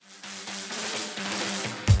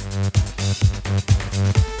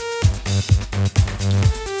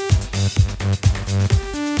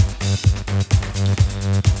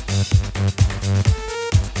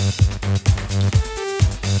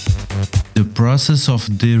process of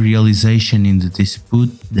derealization in the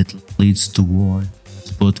dispute that leads to war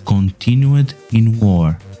is both continued in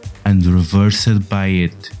war and reversed by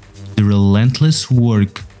it. The relentless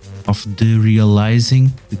work of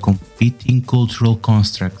derealizing the competing cultural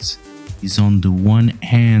constructs is on the one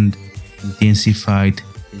hand intensified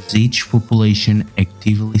as each population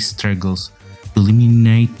actively struggles to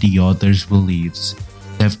eliminate the other's beliefs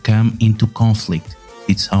that have come into conflict with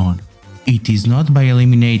its own. It is not by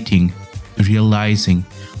eliminating, realizing,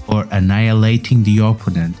 or annihilating the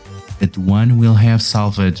opponent that one will have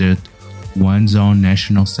salvaged one's own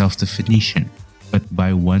national self-definition, but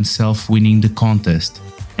by oneself winning the contest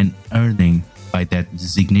and earning, by that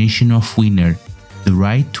designation of winner, the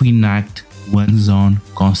right to enact one's own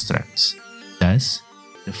constructs. Thus,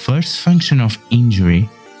 the first function of injury,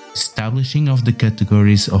 establishing of the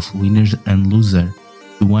categories of winners and loser,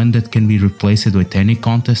 the one that can be replaced with any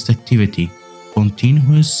contest activity,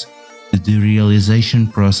 continues the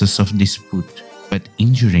derealization process of dispute. But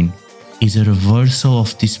injuring is a reversal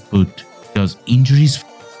of dispute, because injuries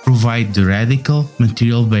provide the radical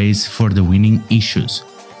material base for the winning issues,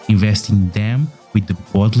 investing them with the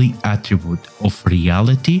bodily attribute of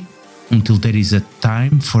reality until there is a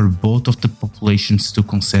time for both of the populations to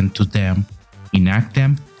consent to them, enact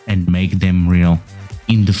them, and make them real.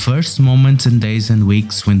 In the first moments and days and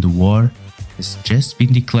weeks when the war has just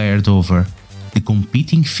been declared over, the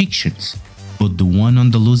competing fictions, both the one on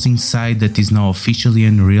the losing side that is now officially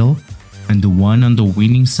unreal and the one on the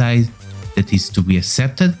winning side that is to be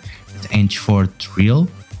accepted as henceforth real,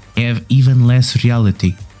 have even less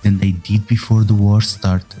reality than they did before the war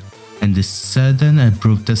started. And the sudden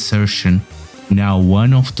abrupt assertion, now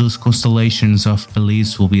one of those constellations of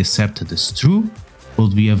beliefs will be accepted as true,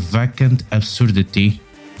 would be a vacant absurdity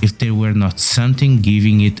if there were not something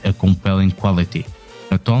giving it a compelling quality,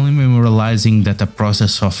 not only memorializing that a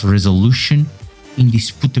process of resolution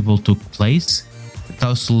indisputable took place, but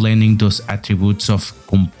also lending those attributes of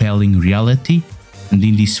compelling reality and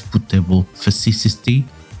indisputable facility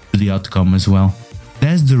to the outcome as well.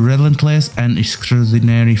 Thus, the relentless and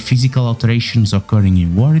extraordinary physical alterations occurring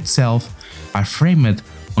in war itself are framed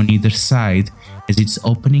on either side as its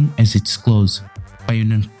opening as its close, by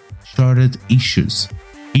uncharted issues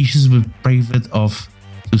deprived of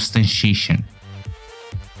substantiation.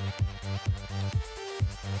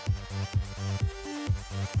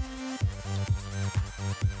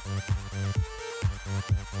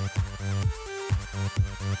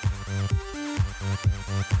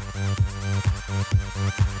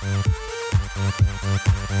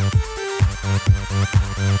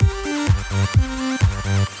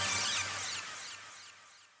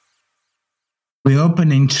 We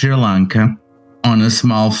open in Sri Lanka on a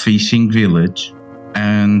small fishing village,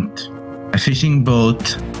 and a fishing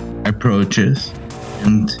boat approaches,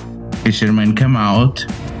 and fishermen come out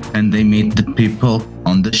and they meet the people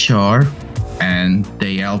on the shore, and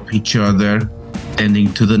they help each other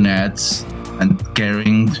tending to the nets and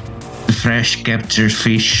carrying the fresh captured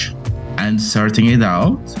fish and sorting it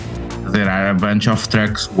out. There are a bunch of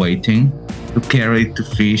trucks waiting to carry the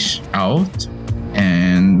fish out,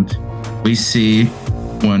 and we see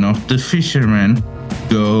one of the fishermen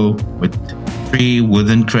go with 3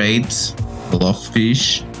 wooden crates full of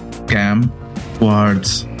fish, come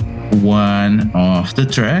towards one of the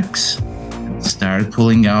trucks and start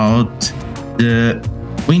pulling out the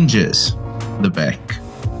winches, the back,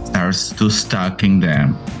 starts to stocking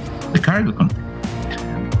them, the cargo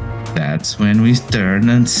container. That's when we turn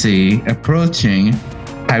and see approaching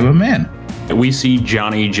highwaymen. We see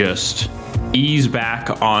Johnny just ease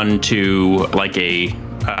back onto like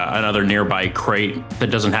another nearby crate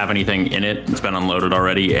that doesn't have anything in it. It's been unloaded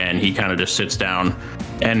already, and he kind of just sits down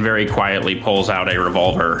and very quietly pulls out a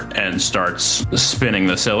revolver and starts spinning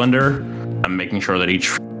the cylinder, making sure that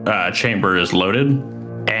each chamber is loaded.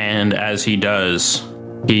 And as he does,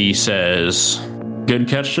 he says, "Good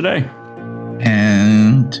catch today."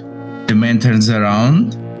 And the man turns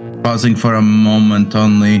around, pausing for a moment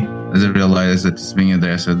only as I realize that it's being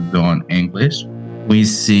addressed in English. We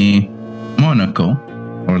see Monaco,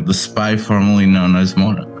 or the spy formerly known as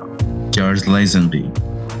Monaco, George Lazenby,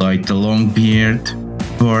 like the long beard,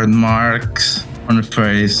 burn marks on the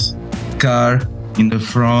face, scar in the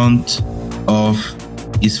front of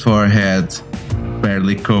his forehead,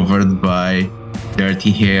 barely covered by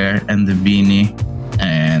dirty hair and the beanie,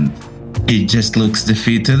 and he just looks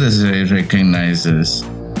defeated as he recognizes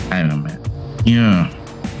Iron Man. "Yeah,"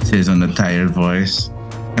 says on a tired voice,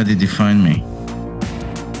 "how did you find me?"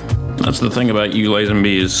 That's the thing about you,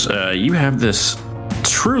 Lazenby, is you have this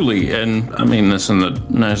truly, and I mean this in the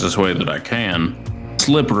nicest way that I can,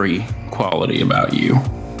 slippery quality about you.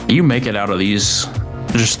 You make it out of these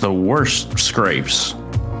just the worst scrapes.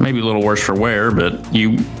 Maybe a little worse for wear, but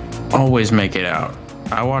you always make it out.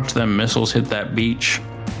 I watched them missiles hit that beach.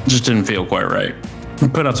 Just didn't feel quite right. I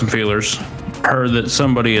put out some feelers. Heard that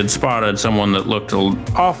somebody had spotted someone that looked an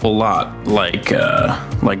awful lot like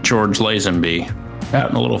George Lazenby out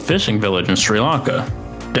in a little fishing village in Sri Lanka.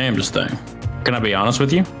 Damnedest thing. Can I be honest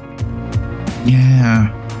with you? Yeah,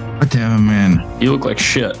 whatever, man. You look like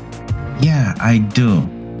shit. Yeah, I do.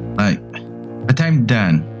 But I'm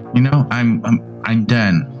done. You know, I'm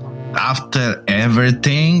done. After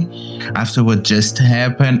everything, after what just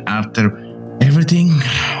happened, after everything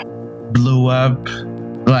blew up,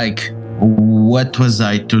 like, what was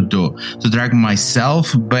I to do? To drag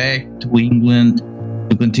myself back to England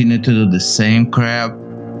to continue to do the same crap?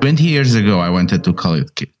 20 years ago, I wanted to call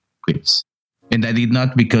it quits. And I did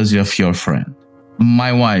not because of your friend.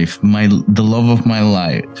 My wife, the love of my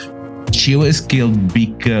life, she was killed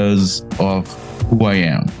because of who I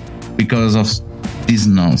am, because of this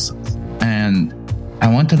nonsense. And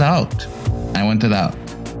I wanted out.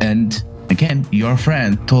 And again, your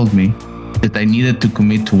friend told me that I needed to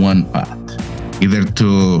commit to one path, either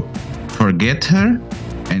to forget her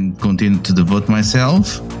and continue to devote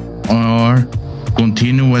myself, or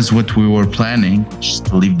continue as what we were planning, just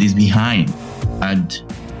to leave this behind. And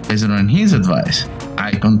based on his advice,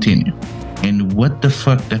 I continue. And what the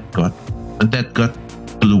fuck that got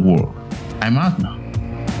to the world. I'm out now.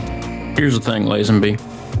 Here's the thing, Lazenby.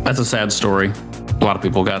 That's a sad story. A lot of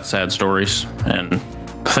people got sad stories. And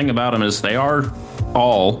the thing about them is they are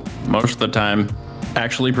all, most of the time,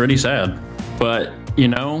 actually pretty sad. But, you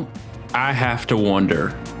know, I have to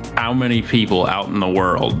wonder how many people out in the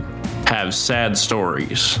world have sad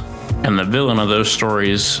stories. And the villain of those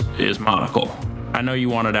stories is Monocle. I know you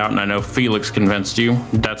wanted out, and I know Felix convinced you.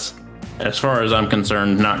 That's, as far as I'm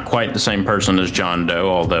concerned, not quite the same person as John Doe,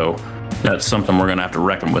 although that's something we're going to have to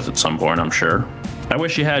reckon with at some point, I'm sure. I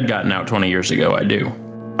wish you had gotten out 20 years ago, I do.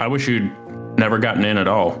 I wish you'd never gotten in at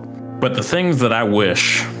all. But the things that I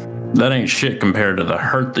wish, that ain't shit compared to the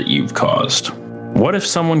hurt that you've caused. What if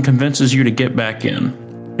someone convinces you to get back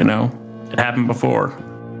in? You know, it happened before.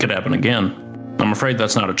 Could happen again. I'm afraid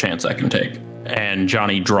that's not a chance I can take. And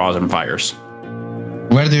Johnny draws and fires.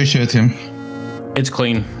 Where do you shoot him? It's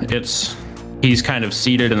clean. He's kind of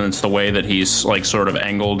seated, and it's the way that he's like sort of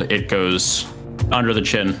angled. It goes under the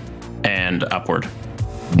chin and upward.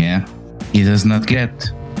 Yeah, he does not get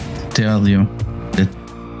to tell you that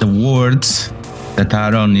the words that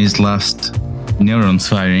are on his last neurons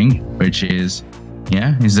firing, which is,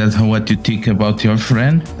 yeah, is that what you think about your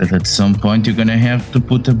friend? That at some point you're gonna have to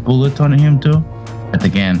put a bullet on him too? But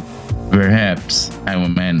again, perhaps our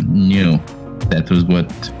man knew that was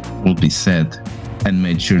what would be said and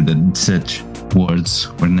made sure that such words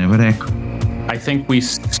were never echoed. I think we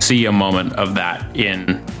see a moment of that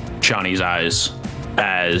in Johnny's eyes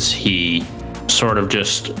as he sort of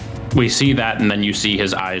we see that, and then you see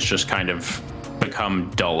his eyes just kind of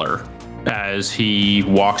become duller as he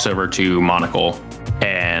walks over to Monocle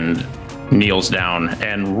and kneels down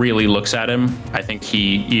and really looks at him. I think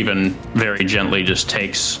he even very gently just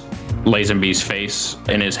takes Lazenby's face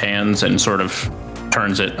in his hands and sort of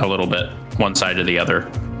turns it a little bit one side to the other.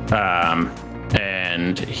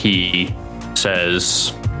 And he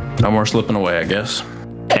says, "No more slipping away, I guess,"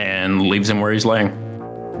 and leaves him where he's laying.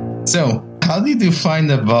 So, how did you find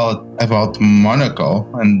about Monaco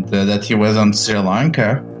and that he was on Sri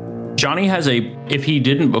Lanka? Johnny has if he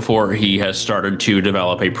didn't before, he has started to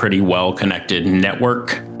develop a pretty well-connected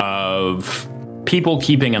network of people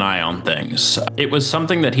keeping an eye on things. It was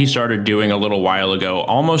something that he started doing a little while ago,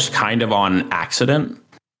 almost kind of on accident.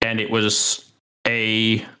 And it was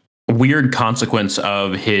a weird consequence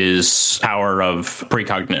of his power of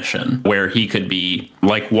precognition, where he could be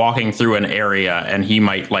like walking through an area and he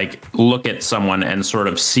might like look at someone and sort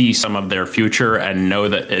of see some of their future and know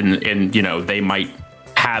that in you know, they might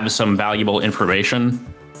have some valuable information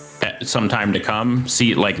at some time to come,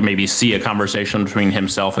 maybe see a conversation between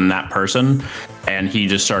himself and that person. And he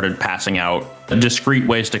just started passing out discreet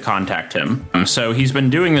ways to contact him. So he's been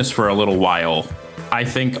doing this for a little while, I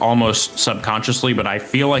think almost subconsciously, but I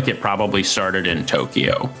feel like it probably started in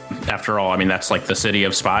Tokyo. After all, I mean, that's like the city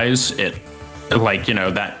of spies. It, like, you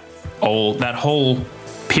know, that whole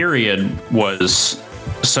period was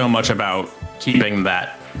so much about keeping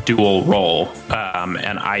that dual role.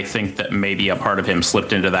 And I think that maybe a part of him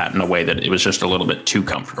slipped into that in a way that it was just a little bit too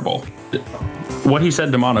comfortable. What he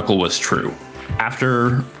said to Monocle was true.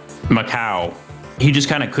 After Macau, he just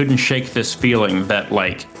kind of couldn't shake this feeling that,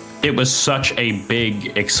 like, it was such a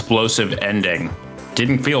big, explosive ending.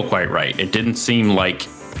 Didn't feel quite right. It didn't seem like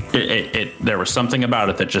There was something about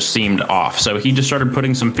it that just seemed off. So he just started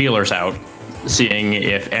putting some feelers out, seeing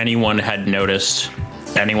if anyone had noticed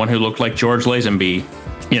anyone who looked like George Lazenby,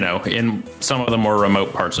 in some of the more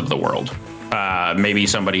remote parts of the world. Maybe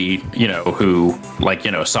somebody, who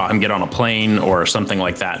saw him get on a plane or something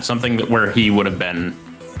like that. Something where he would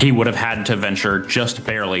have had to venture just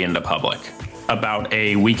barely into public. About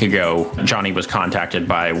a week ago, Johnny was contacted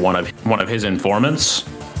by one of his informants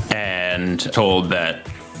and told that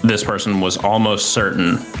this person was almost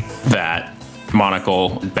certain that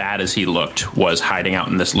Monocle, bad as he looked, was hiding out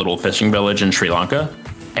in this little fishing village in Sri Lanka.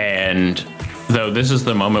 And though this is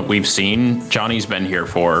the moment we've seen, Johnny's been here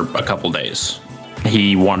for a couple days.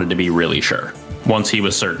 He wanted to be really sure. Once he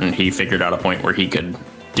was certain, he figured out a point where he could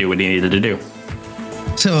do what he needed to do.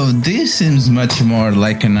 So this seems much more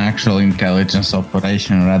like an actual intelligence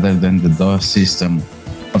operation rather than the DOS system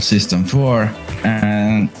of System 4.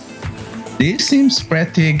 And this seems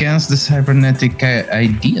pretty against the cybernetic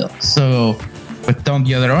ideal. So, but on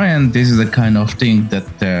the other hand, this is the kind of thing that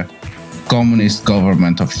the communist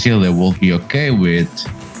government of Chile will be okay with.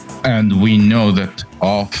 And we know that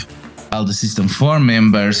of all the System 4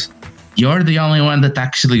 members, you're the only one that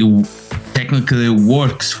actually technically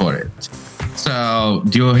works for it. So,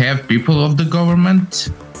 do you have people of the government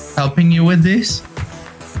helping you with this?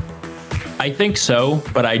 I think so,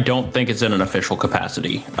 but I don't think it's in an official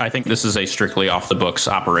capacity. I think this is a strictly off-the-books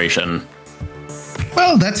operation.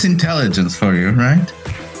 Well, that's intelligence for you, right?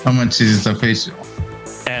 How much is it official?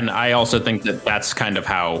 And I also think that that's kind of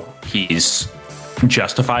how he's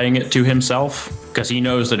justifying it to himself, because he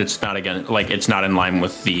knows that it's not it's not in line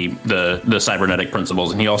with the cybernetic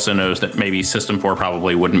principles, and he also knows that maybe System 4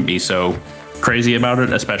 probably wouldn't be so crazy about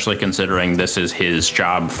it, especially considering this is his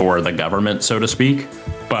job for the government, so to speak.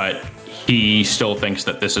 But he still thinks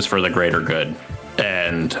that this is for the greater good,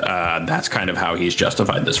 and that's kind of how he's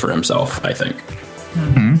justified this for himself, I think.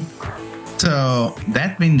 Mm-hmm. So,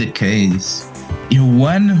 that being the case,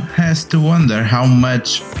 one has to wonder how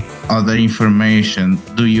much other information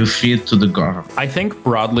do you feed to the government? I think,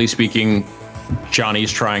 broadly speaking,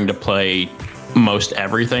 Johnny's trying to play most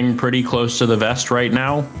everything pretty close to the vest right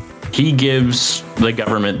now. He gives the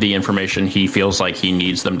government the information he feels like he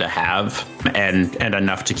needs them to have, and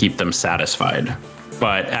enough to keep them satisfied.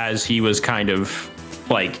 But as he was kind of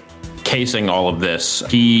casing all of this,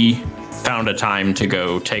 he found a time to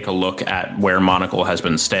go take a look at where Monocle has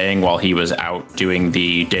been staying while he was out doing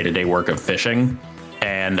the day-to-day work of fishing.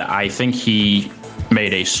 And I think he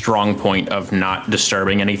made a strong point of not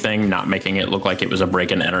disturbing anything, not making it look like it was a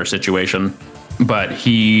break and enter situation. But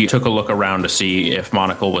he took a look around to see if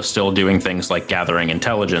Monocle was still doing things like gathering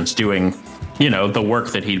intelligence, doing, the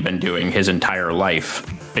work that he'd been doing his entire life.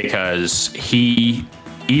 Because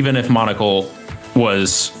even if Monocle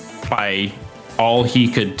was, by all he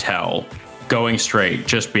could tell, going straight,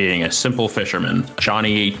 just being a simple fisherman,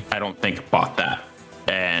 Johnny, I don't think, bought that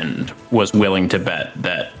and was willing to bet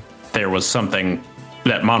that there was something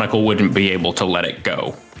that Monocle wouldn't be able to let it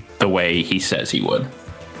go the way he says he would.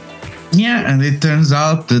 Yeah, and it turns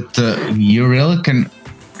out that you really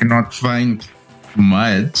cannot find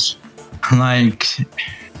much.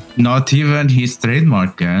 Not even his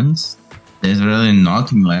trademark guns. There's really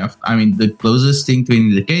nothing left. I mean, the closest thing to an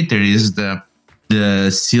indicator is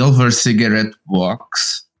the silver cigarette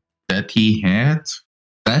box that he had.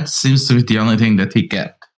 That seems to be the only thing that he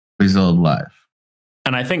kept his whole life.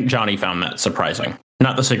 And I think Johnny found that surprising.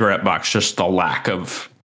 Not the cigarette box, just the lack of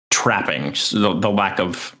trappings, the lack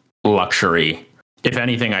of luxury. If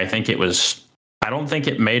anything, I don't think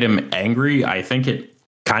it made him angry. I think it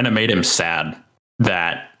kind of made him sad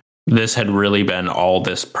that this had really been all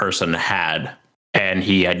this person had, and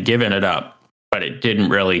he had given it up, but it didn't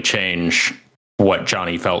really change what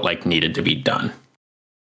Johnny felt like needed to be done.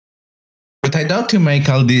 But I doubt you make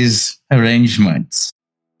all these arrangements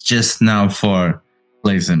just now for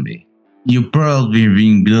Lazenby. You've probably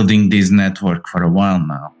been building this network for a while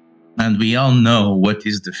now. And we all know what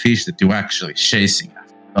is the fish that you're actually chasing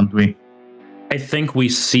after, don't we? I think we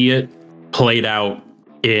see it played out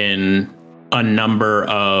in a number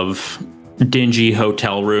of dingy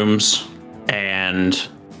hotel rooms and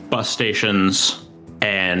bus stations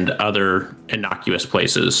and other innocuous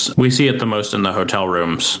places. We see it the most in the hotel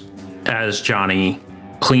rooms as Johnny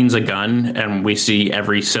cleans a gun and we see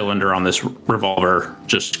every cylinder on this revolver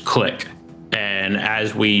just click. And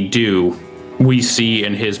as we do, we see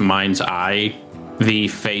in his mind's eye the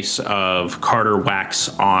face of Carter Wax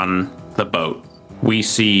on the boat. We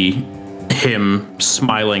see him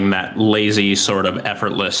smiling that lazy, sort of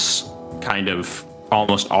effortless, kind of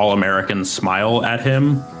almost all-American smile at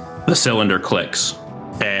him. The cylinder clicks,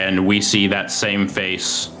 and we see that same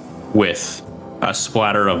face with a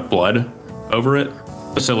splatter of blood over it.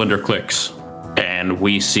 The cylinder clicks, and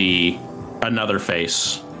we see another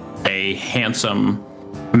face, a handsome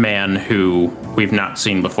man who we've not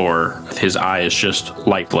seen before. His eyes just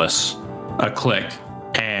lifeless. A click,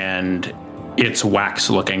 and it's Wax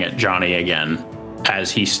looking at Johnny again as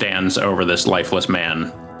he stands over this lifeless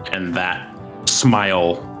man, and that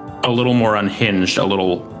smile, a little more unhinged, a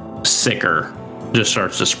little sicker, just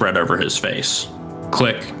starts to spread over his face.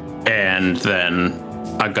 Click, and then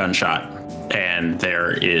a gunshot, and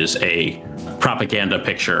there is a propaganda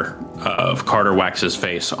picture of Carter Wax's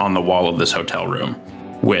face on the wall of this hotel room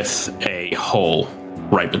with a hole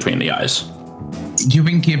right between the eyes. You've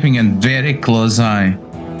been keeping a very close eye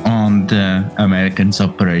on the Americans'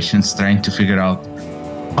 operations, trying to figure out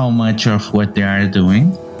how much of what they are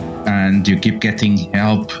doing, and you keep getting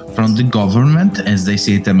help from the government as they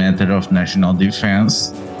see it a matter of national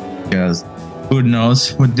defense, because who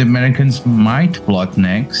knows what the Americans might plot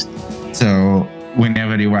next. So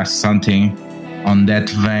whenever you ask something on that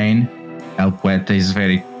vein, El Poeta is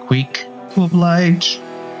very quick to oblige,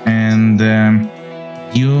 and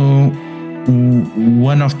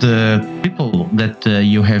one of the people that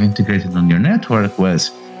you have integrated on your network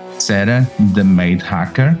was Sarah, the maid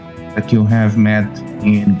hacker that you have met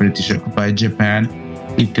in British occupied Japan,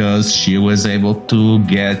 because she was able to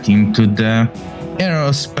get into the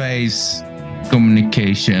aerospace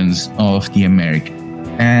communications of the Americans.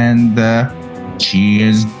 And she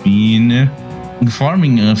has been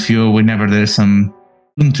informing of you whenever there's some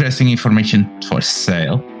interesting information for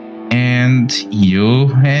sale. And you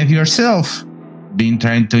have yourself been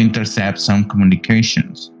trying to intercept some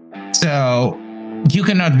communications. So you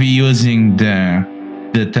cannot be using the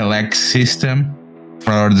telex system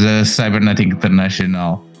for the Cybernetic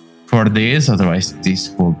International for this, otherwise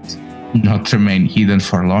this would not remain hidden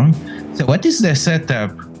for long. So what is the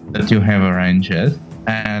setup that you have arranged?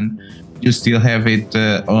 And you still have it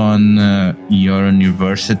on your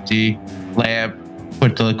university lab for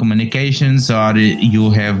telecommunications, or you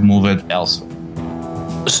have moved it elsewhere?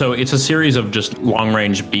 So it's a series of just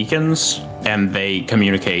long-range beacons, and they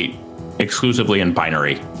communicate exclusively in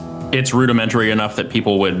binary. It's rudimentary enough that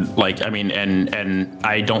people would and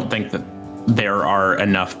I don't think that there are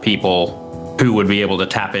enough people who would be able to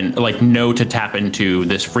tap into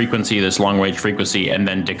this frequency, this long-range frequency, and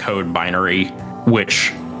then decode binary,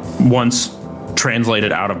 which once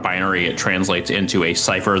translated out of binary, it translates into a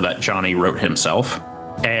cipher that Johnny wrote himself.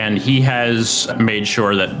 And he has made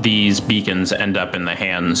sure that these beacons end up in the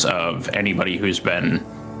hands of anybody who's been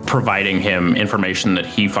providing him information that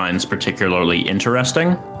he finds particularly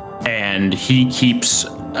interesting. And he keeps,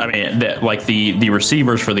 the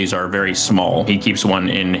receivers for these are very small. He keeps one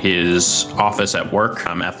in his office at work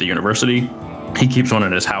at the university. He keeps one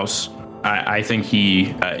in his house. I think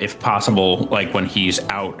he, if possible, when he's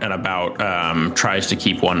out and about, tries to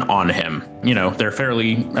keep one on him. They're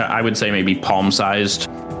fairly, I would say maybe palm-sized,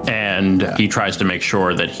 and he tries to make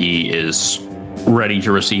sure that he is ready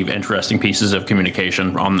to receive interesting pieces of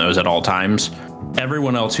communication on those at all times.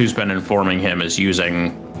 Everyone else who's been informing him is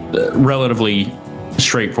using relatively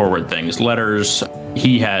straightforward things. Letters.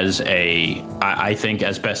 He has I think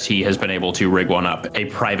as best he has been able to rig one up, a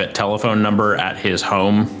private telephone number at his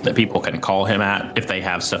home that people can call him at if they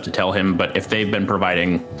have stuff to tell him. But if they've been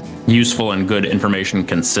providing useful and good information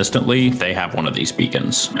consistently, they have one of these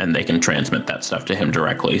beacons and they can transmit that stuff to him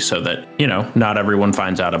directly so that, not everyone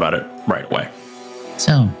finds out about it right away.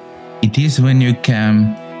 So it is when you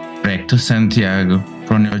come back to Santiago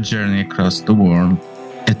from your journey across the world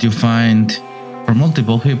that you find, for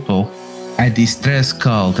multiple people, a distress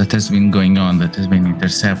call that has been going on, that has been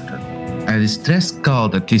intercepted. A distress call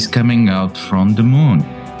that is coming out from the moon.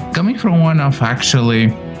 Coming from one of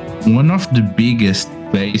the biggest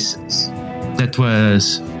bases that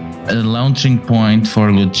was a launching point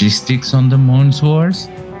for logistics on the moon's wars,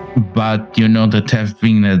 but that have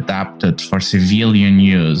been adapted for civilian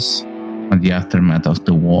use on the aftermath of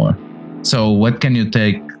the war. So what can you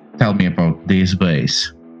tell me about this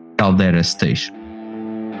base, Caldera Station?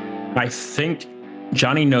 I think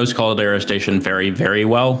Johnny knows Caldera Station very, very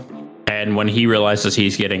well. And when he realizes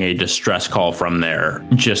he's getting a distress call from there,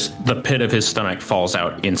 just the pit of his stomach falls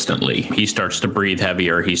out instantly. He starts to breathe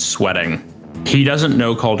heavier. He's sweating. He doesn't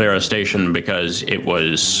know Caldera Station because it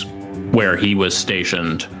was where he was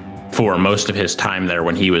stationed for most of his time there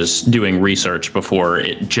when he was doing research before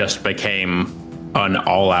it just became an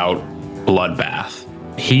all-out bloodbath.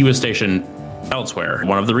 He was stationed elsewhere,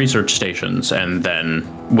 one of the research stations, and then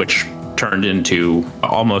which turned into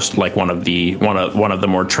almost like one of the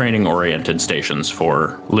more training oriented stations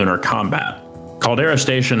for lunar combat. Caldera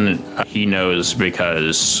Station he knows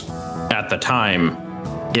because at the time,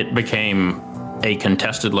 it became a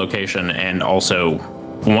contested location and also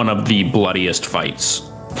one of the bloodiest fights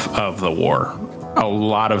of the war. A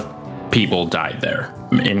lot of people died there,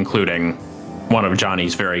 including one of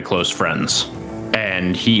Johnny's very close friends.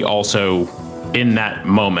 And he also, in that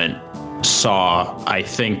moment, saw, I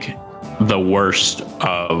think, the worst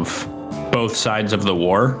of both sides of the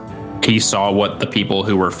war. He saw what the people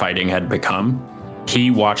who were fighting had become.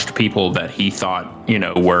 He watched people that he thought,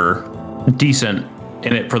 were decent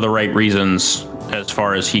in it for the right reasons, as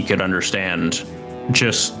far as he could understand,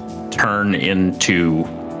 just turn into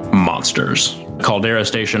monsters. Caldera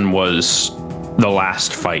Station was the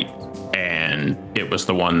last fight, and it was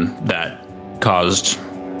the one that caused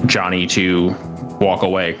Johnny to walk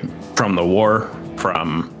away from the war,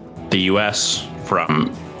 from the US,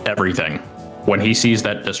 from everything. When he sees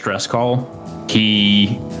that distress call,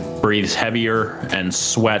 he breathes heavier and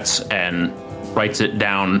sweats and writes it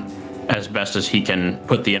down as best as he can,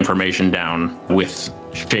 put the information down with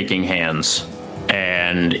shaking hands.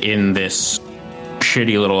 And in this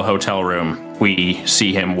shitty little hotel room, we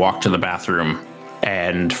see him walk to the bathroom,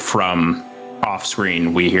 and from off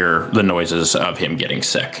screen, we hear the noises of him getting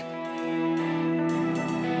sick.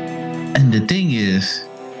 And the thing is,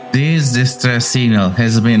 this distress signal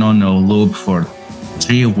has been on a loop for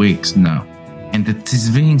 3 weeks now, and it is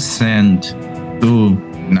being sent to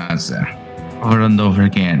NASA over and over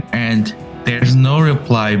again, and there's no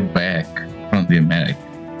reply back from the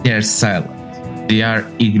Americans. They are silent. They are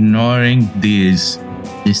ignoring this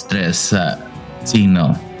distress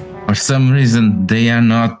signal. For some reason, they are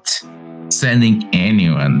not sending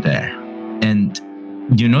anyone there. And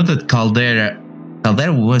you know that Caldera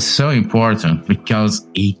was so important because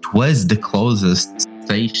it was the closest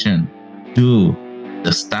station to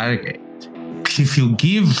the Stargate. If you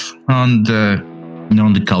give on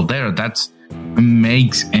the Caldera, that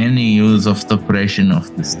makes any use of the operation of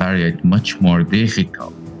the Stargate much more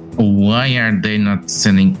difficult. Why are they not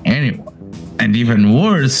sending anyone? And even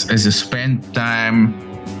worse, as you spend time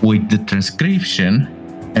with the transcription,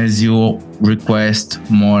 as you request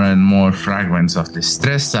more and more fragments of the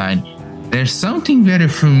stress sign, there's something very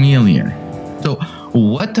familiar. So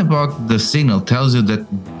what about the signal tells you that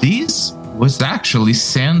this was actually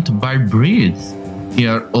sent by Breeze,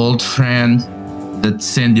 your old friend that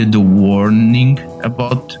sent you the warning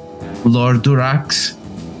about Lord Durax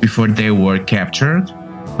before they were captured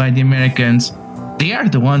by the Americans? They are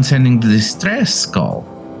the ones sending the distress call.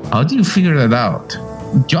 How do you figure that out?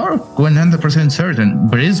 You're 100% certain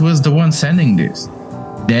Breeze was the one sending this.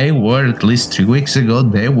 They were, at least 3 weeks ago,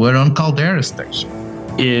 they were on Caldera Station.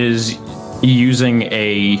 Is using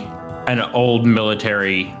an old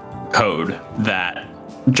military code that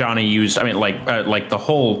Johnny used. I mean, like the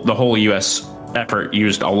whole U.S. effort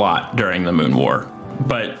used a lot during the Moon War,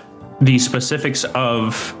 but the specifics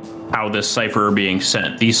of how this cipher are being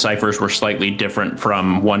sent, these ciphers were slightly different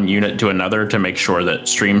from one unit to another to make sure that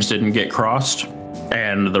streams didn't get crossed.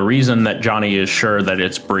 And the reason that Johnny is sure that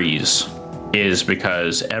it's Breeze is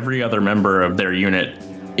because every other member of their unit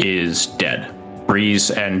is dead. Breeze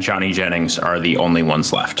and Johnny Jennings are the only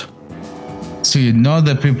ones left. So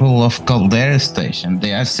the people of Caldera Station,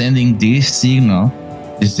 they are sending this signal,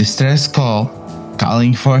 this distress call,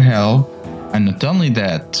 calling for help, and not only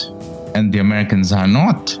that, and the Americans are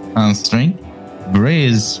not answering,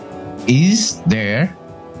 Breeze is there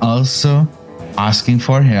also asking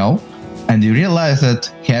for help, and you realize that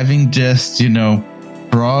having just,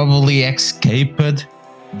 probably escaped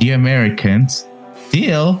the Americans,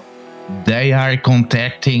 still they are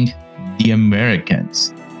contacting the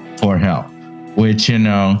Americans for help, which,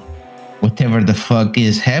 whatever the fuck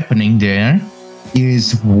is happening there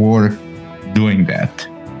is worth doing that.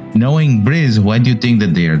 Knowing Breeze, why do you think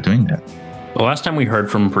that they are doing that? The last time we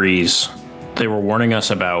heard from Breeze, they were warning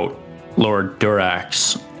us about Lord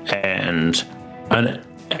Durax and an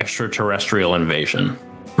extraterrestrial invasion.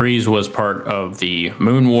 Breeze was part of the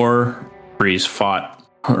Moon War. Breeze fought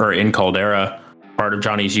in Caldera. Part of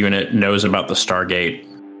Johnny's unit knows about the Stargate.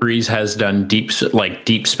 Breeze has done deep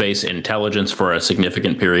space intelligence for a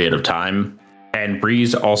significant period of time. And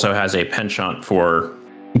Breeze also has a penchant for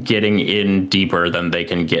getting in deeper than they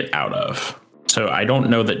can get out of. So I don't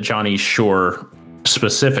know that Johnny's sure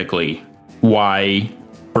specifically why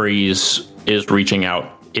Breeze is reaching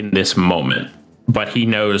out in this moment. But he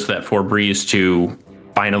knows that for Breeze to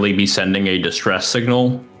finally be sending a distress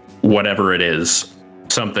signal, whatever it is,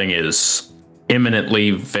 something is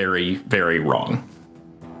imminently very, very wrong.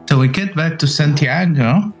 So we get back to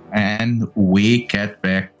Santiago, and we get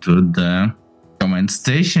back to the command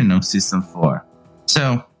station of System 4.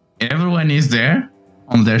 So everyone is there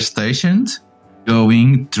on their stations,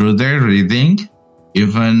 going through their reading.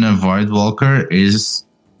 Even a Voidwalker is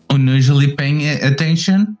unusually paying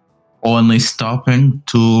attention, only stopping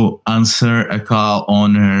to answer a call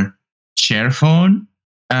on her share phone.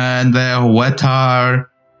 And what are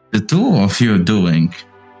the two of you doing,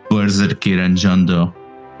 Berserker and John Doe?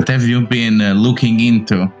 What have you been looking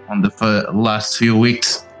into on the last few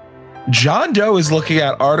weeks? John Doe is looking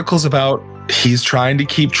at articles about he's trying to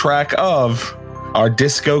keep track of our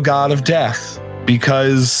disco god of death,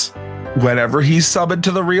 because whenever he's summoned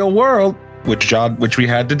to the real world, which we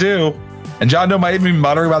had to do, and John Doe might even be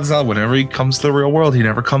muttering about this out, whenever he comes to the real world, he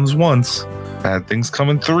never comes once. Bad things come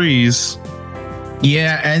in threes.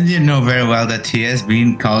 Yeah, and you know very well that he has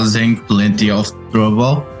been causing plenty of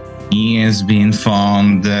trouble. He has been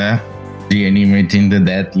found reanimating the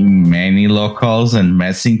dead in many locales and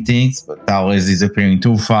messing things, but always disappearing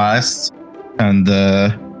too fast. And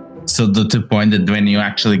so to the point that when you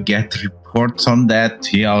actually get reports on that,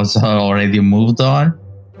 he also already moved on.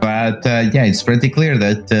 But yeah, it's pretty clear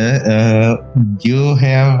that you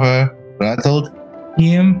have rattled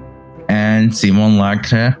him, and Simon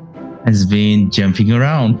Lacre has been jumping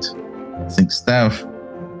around, missing stuff.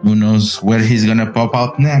 Who knows where he's gonna pop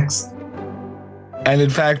out next? And in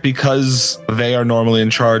fact, because they are normally in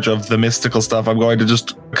charge of the mystical stuff, I'm going to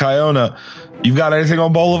just... Kiona, you've got anything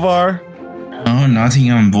on Bolivar? Oh,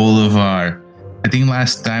 nothing on Boulevard. I think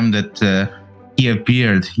last time that he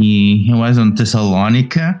appeared, he was on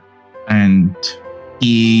Thessalonica, and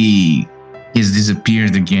he's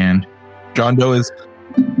disappeared again. John Doe is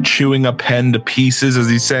chewing a pen to pieces as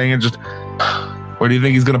he's saying it. Just, where do you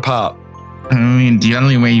think he's going to pop? I mean, the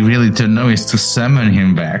only way really to know is to summon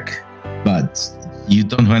him back. But you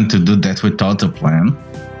don't want to do that without a plan.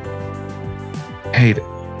 Hate it.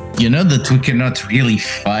 You know that we cannot really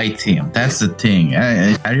fight him. That's the thing.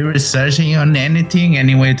 Are you researching on anything,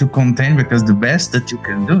 any way to contain? Because the best that you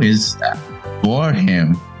can do is war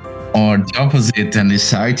him, or the opposite, and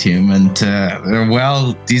incite him. And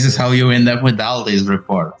well, this is how you end up with all these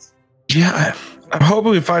reports. Yeah, I'm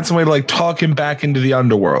hoping we find some way to like talk him back into the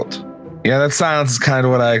underworld. Yeah, that sounds kind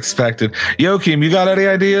of what I expected. Joachim, you got any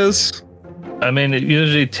ideas? I mean, it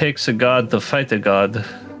usually takes a god to fight a god,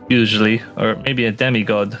 usually, or maybe a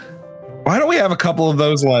demigod. Why don't we have a couple of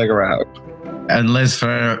those lying around? Unless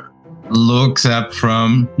Fer looks up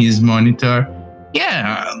from his monitor.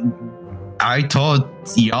 Yeah, I thought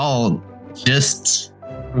y'all just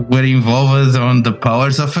were involved on the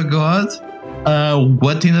powers of a god.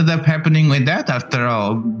 What ended up happening with that after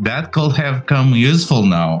all? That could have come useful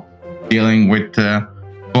now, dealing with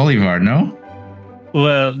Bolivar, no?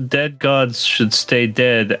 Well, dead gods should stay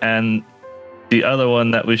dead, and the other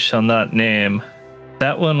one that we shall not name,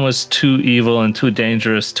 that one was too evil and too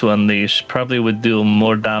dangerous to unleash. Probably would do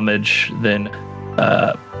more damage than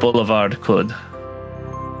Boulevard could.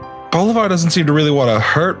 Bolivar doesn't seem to really want to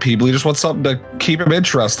hurt people. He just wants something to keep him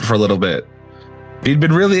interested for a little bit. If he'd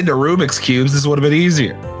been really into Rubik's Cubes, this would have been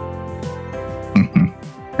easier.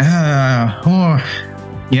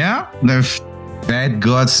 Yeah, if that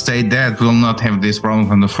god stayed dead, we'll not have this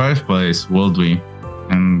problem in the first place, would we?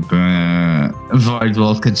 And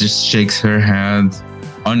Voidwalker just shakes her head.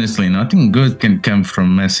 Honestly, nothing good can come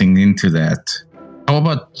from messing into that. How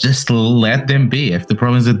about just let them be? If the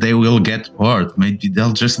problem is that they will get bored, maybe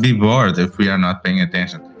they'll just be bored if we are not paying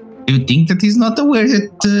attention. Do you think that he's not aware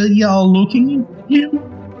that y'all looking at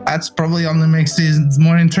him? That's probably only makes things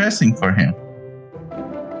more interesting for him.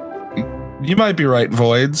 You might be right,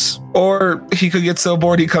 Voids. Or he could get so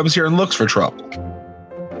bored he comes here and looks for trouble.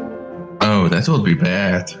 Oh, that will be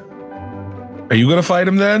bad. Are you gonna fight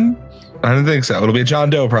him then? I don't think so. It'll be a John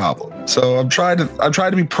Doe problem. So I'm trying to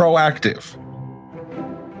be proactive.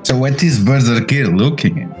 So what is Berserker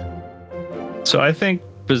looking at? So I think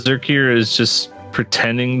Berserker is just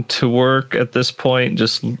pretending to work at this point,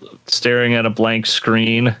 just staring at a blank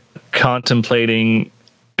screen, contemplating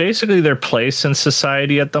basically their place in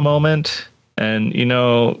society at the moment. And, you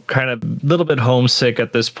know, kind of a little bit homesick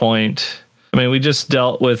at this point. I mean, we just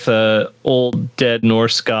dealt with a old dead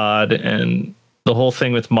Norse god and the whole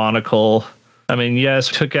thing with Monocle. I mean, yes,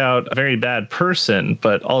 took out a very bad person,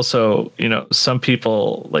 but also, you know, some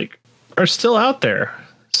people like are still out there.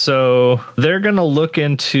 So they're going to look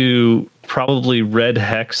into probably red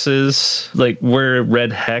hexes, like where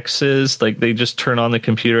red hex is. Like they just turn on the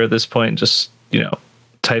computer at this point and just, you know,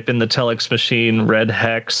 type in the telex machine, red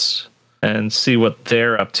hex, and see what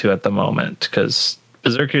they're up to at the moment. Because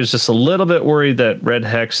Berserker is just a little bit worried that red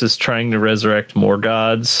hex is trying to resurrect more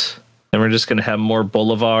gods. And we're just going to have more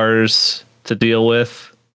Bolivars to deal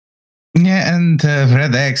with. Yeah, and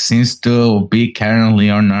Red X seems to be currently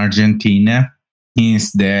on Argentina.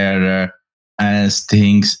 He's their as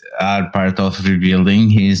things are part of rebuilding.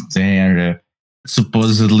 He's there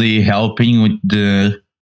supposedly helping with the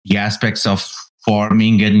aspects of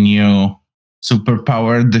forming a new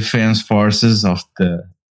superpowered defense forces of the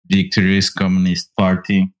victorious Communist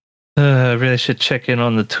Party. I really should check in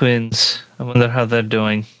on the twins. I wonder how they're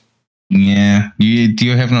doing. Yeah,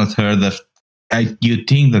 you have not heard of... you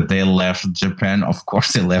think that they left Japan. Of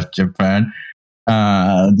course they left Japan.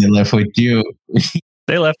 They left with you.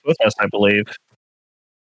 They left with us, I believe.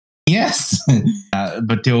 Yes.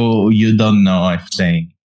 But you don't know if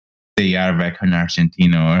they are back in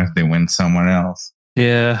Argentina or if they went somewhere else.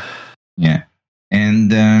 Yeah. Yeah.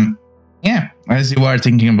 And as you are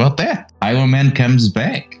thinking about that, Iron Man comes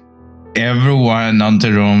back. Everyone on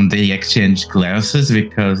the room, they exchange glances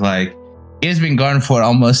because he's been gone for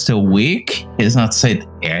almost a week. He's not said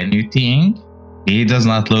anything. He does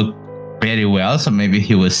not look very well, so maybe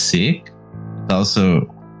he was sick.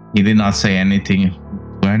 Also, he did not say anything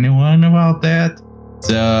to anyone about that.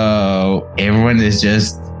 So everyone is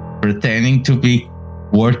just pretending to be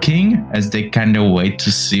working as they kind of wait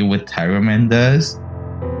to see what Highwayman does.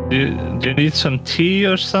 Do you need some tea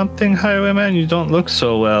or something, Highwayman? You don't look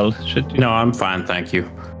so well. Should you? No, I'm fine, thank you.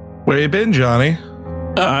 Where you been, Johnny?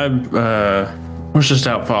 I was just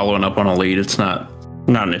out following up on a lead. It's not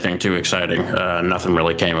anything too exciting. Nothing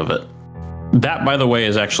really came of it. That, by the way,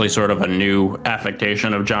 is actually sort of a new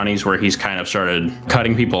affectation of Johnny's where he's kind of started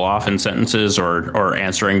cutting people off in sentences or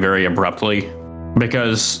answering very abruptly.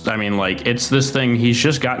 Because, it's this thing, he's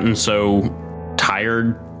just gotten so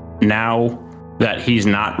tired now that he's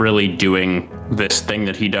not really doing this thing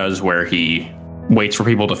that he does where he waits for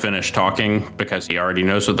people to finish talking because he already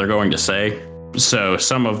knows what they're going to say. So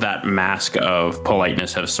some of that mask of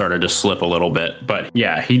politeness has started to slip a little bit. But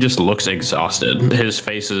yeah, he just looks exhausted. His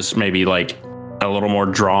face is maybe a little more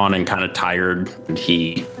drawn and kind of tired.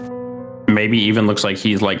 He maybe even looks like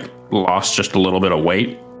he's lost just a little bit of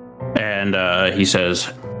weight. And he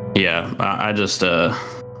says, yeah, I just,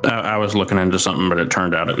 I was looking into something, but it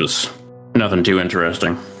turned out it was nothing too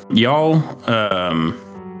interesting. Y'all,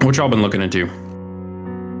 what y'all been looking into?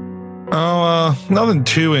 Oh, nothing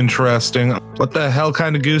too interesting. What the hell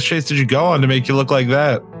kind of goose chase did you go on to make you look like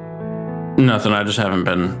that? Nothing. I just haven't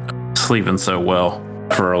been sleeping so well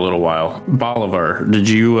for a little while. Bolivar, did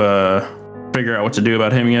you figure out what to do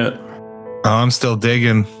about him yet? Oh, I'm still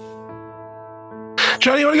digging.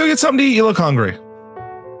 Johnny, you want to go get something to eat? You look hungry.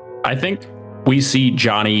 I think we see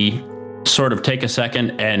Johnny sort of take a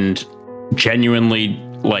second and genuinely,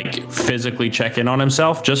 physically check in on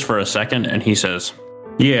himself just for a second, and he says,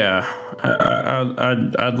 yeah,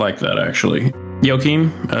 I'd like that, actually.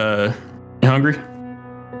 Joachim, you hungry?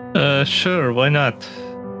 Sure, why not?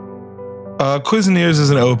 Cuisineers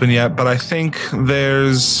isn't open yet, but I think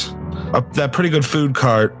there's that pretty good food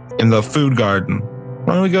cart in the food garden.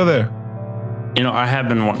 Why don't we go there? I have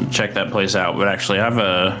been wanting to check that place out, but actually I've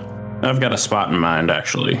got a spot in mind,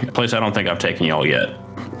 actually. A place I don't think I've taken y'all yet.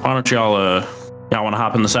 Why don't y'all want to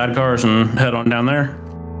hop in the sidecars and head on down there?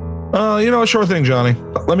 Sure thing, Johnny.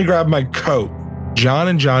 Let me grab my coat. John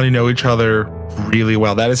and Johnny know each other really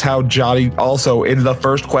well. That is how Johnny also, in the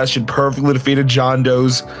first question, perfectly defeated John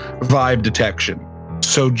Doe's vibe detection.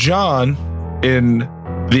 So John, in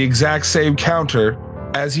the exact same counter,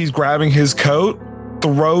 as he's grabbing his coat,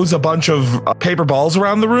 throws a bunch of paper balls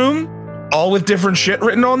around the room, all with different shit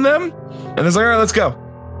written on them. And it's like, all right, let's go.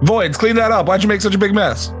 Voids, clean that up. Why'd you make such a big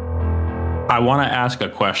mess? I want to ask a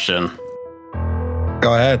question.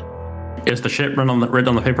 Go ahead. Is the shit written on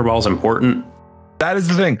the paper balls important? That is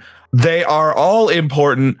the thing. They are all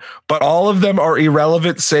important, but all of them are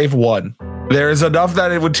irrelevant save one. There is enough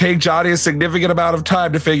that it would take Johnny a significant amount of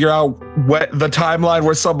time to figure out what the timeline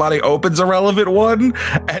where somebody opens a relevant one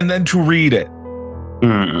and then to read it.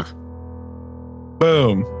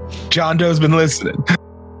 Boom. John Doe's been listening.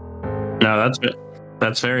 No,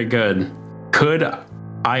 that's very good. Could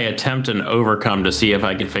I attempt an overcome to see if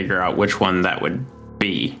I can figure out which one that would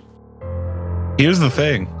be? Here's the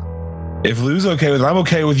thing. If Lou's okay with it, I'm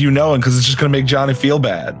okay with you knowing because it's just going to make Johnny feel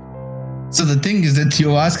bad. So the thing is that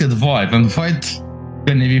you ask at Void, and Void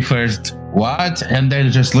gonna be first, what? And then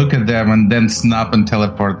just look at them and then snap and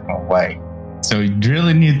teleport them away. So you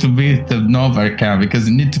really need to be the Nova count because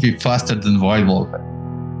you need to be faster than Void Wolf.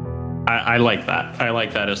 I like that. I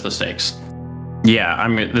like that as the stakes. Yeah,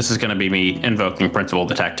 this is going to be me invoking Principal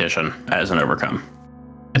the Tactician as an overcome.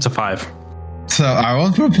 It's a 5. So I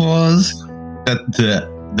will propose that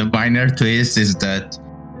the minor twist is that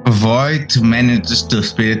Void manages to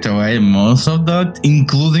spirit away most of that,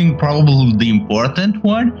 including probably the important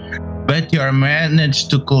one, but you managed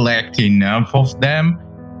to collect enough of them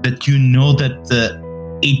that you know that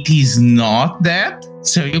it is not that.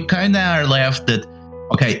 So you kind of are left that,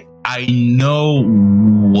 okay, I know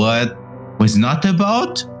what was not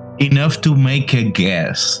about enough to make a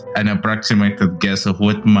guess, an approximated guess of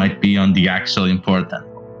what might be on the actual important.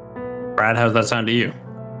 Brad, how's that sound to you?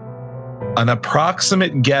 An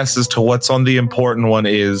approximate guess as to what's on the important one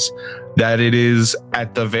is that it is,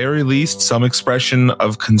 at the very least, some expression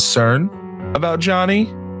of concern about Johnny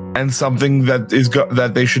and something that is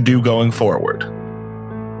that they should do going forward.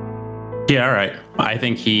 Yeah, all right. I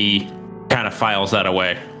think he kind of files that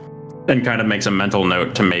away and kind of makes a mental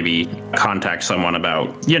note to maybe contact someone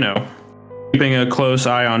about, keeping a close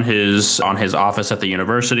eye on his office at the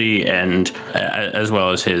university, and as well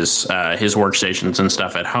as his workstations and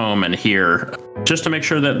stuff at home and here, just to make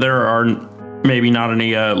sure that there are maybe not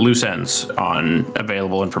any loose ends on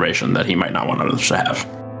available information that he might not want others to have,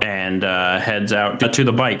 and heads out to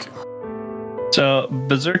the bike. So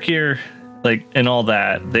Berserkier, and all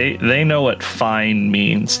that, they know what fine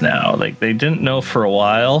means now. They didn't know for a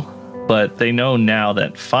while, but they know now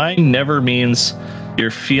that fine never means you're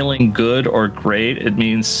feeling good or great. It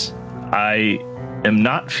means I am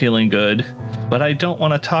not feeling good, but I don't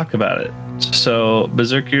want to talk about it. So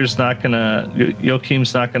Berserkier's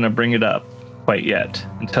Joachim's not gonna bring it up quite yet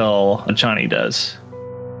until Johnny does.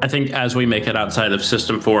 I think as we make it outside of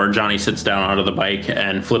System 4, Johnny sits down onto the bike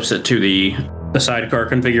and flips it to the sidecar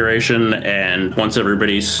configuration, and once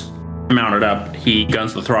everybody's mounted up, he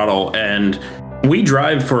guns the throttle, and we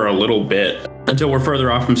drive for a little bit until we're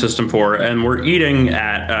further off from System 4, and we're eating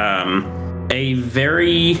at a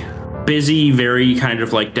very busy, very kind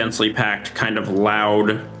of densely packed, kind of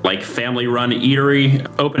loud, family-run eatery,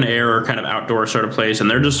 open air, kind of outdoor sort of place, and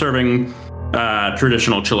they're just serving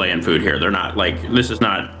traditional Chilean food here. They're not this is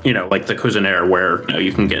not, the Cuisinaire where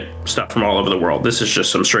you can get stuff from all over the world. This is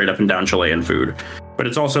just some straight up and down Chilean food. But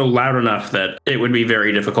it's also loud enough that it would be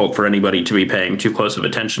very difficult for anybody to be paying too close of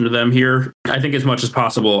attention to them here. I think as much as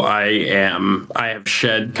possible, I have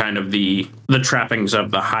shed kind of the trappings of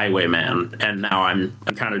the highwayman, and now I'm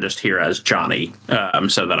kind of just here as Johnny,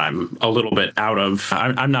 so that I'm a little bit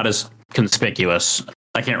I'm not as conspicuous.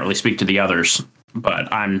 I can't really speak to the others,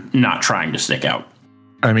 but I'm not trying to stick out.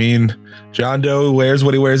 I mean, John Doe wears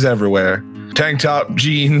what he wears everywhere. Tank top,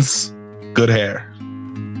 jeans, good hair.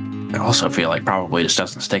 I also feel like probably just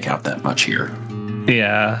doesn't stick out that much here.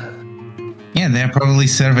 Yeah. Yeah, they're probably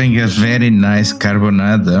serving a very nice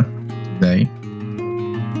carbonara today.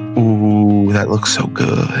 Ooh, that looks so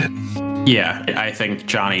good. Yeah, I think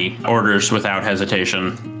Johnny orders without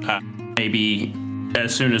hesitation. Maybe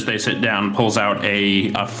as soon as they sit down, pulls out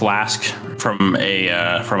a flask from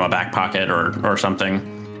a back pocket or something,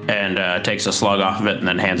 and takes a slug off of it, and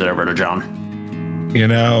then hands it over to John.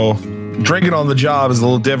 Drinking on the job is a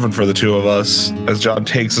little different for the two of us. As John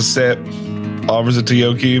takes a sip, offers it to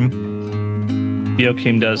Joachim.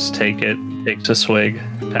 Joachim does take it, takes a swig,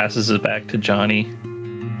 passes it back to Johnny.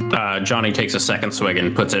 Johnny takes a second swig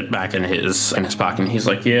and puts it back in his pocket. And he's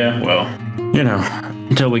like, "Yeah, well,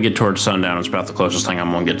 until we get towards sundown, it's about the closest thing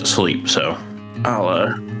I'm gonna get to sleep. So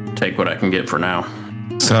I'll take what I can get for now."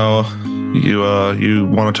 So you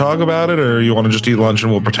want to talk about it, or you want to just eat lunch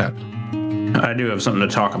and we'll pretend? I do have something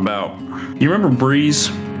to talk about. You remember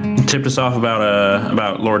Breeze tipped us off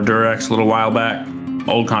about Lord Durex a little while back?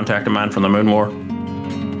 Old contact of mine from the Moon War.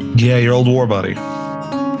 Yeah, your old war buddy.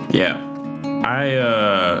 Yeah.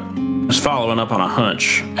 I was following up on a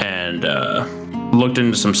hunch and looked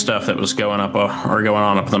into some stuff that was going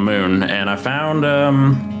on up the moon, and I found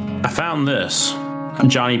this.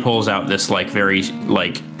 Johnny pulls out this very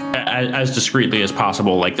as discreetly as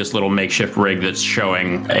possible, this little makeshift rig that's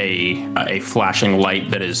showing a flashing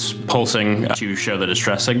light that is pulsing to show the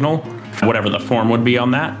distress signal, whatever the form would be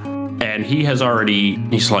on that. And he's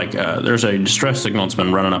like, there's a distress signal that's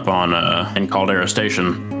been running up on in Caldera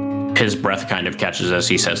Station. His breath kind of catches as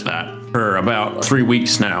he says that. For about 3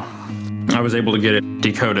 weeks now, I was able to get it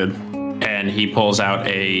decoded, and he pulls out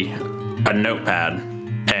a notepad,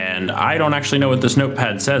 and I don't actually know what this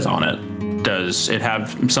notepad says on it. Does it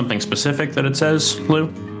have something specific that it says, Lou?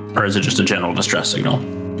 Or is it just a general distress signal?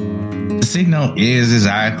 The signal is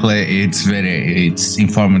exactly, it's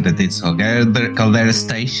informed that it's Caldera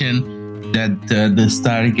Station, that the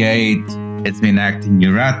Stargate has been acting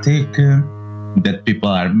erratic, that people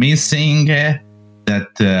are missing,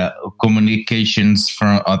 that communications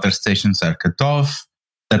from other stations are cut off,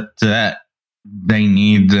 that they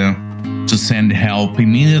need to send help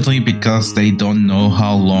immediately because they don't know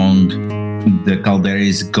how long the Caldera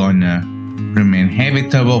is gonna remain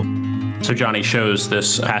habitable. So Johnny passes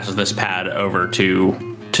this pad over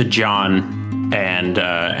to John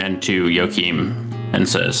and to Joachim, and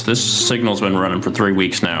says, "This signal's been running for 3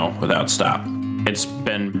 weeks now without stop. It's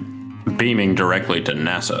been beaming directly to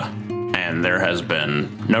NASA, and there has been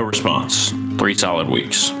no response. 3 solid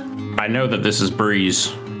weeks. I know that this is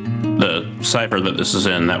Breeze. The cipher that this is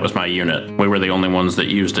in, that was my unit. We were the only ones that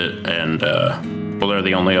used it, and, they're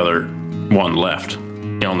the only other one left.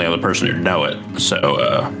 The only other person who'd know it. So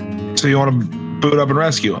you want to boot up and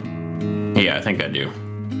rescue him? Yeah, I think I do.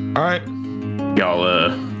 All right. Y'all,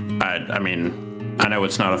 I mean, I know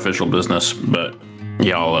it's not official business, but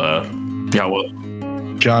y'all will.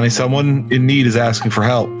 Johnny, someone in need is asking for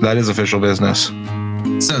help. That is official business.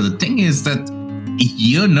 So the thing is that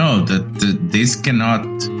you know that this cannot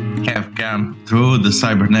have come through the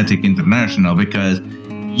Cybernetic International, because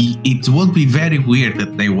it would be very weird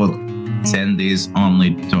that they would send this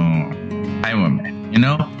only to Highwayman, you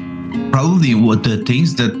know? Probably what the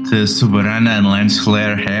things that Subarana and Lens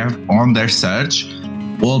Flare have on their search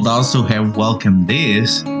would also have welcomed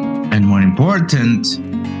this. And more important,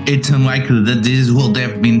 it's unlikely that this would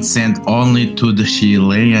have been sent only to the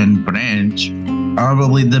Chilean branch.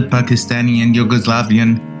 Probably the Pakistani and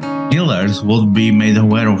Yugoslavian killers would be made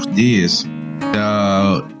aware of this.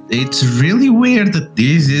 So it's really weird that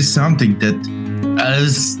this is something that,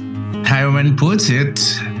 as Highwayman puts it,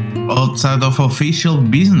 outside of official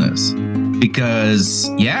business. Because,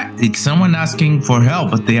 yeah, it's someone asking for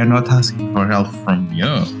help, but they are not asking for help from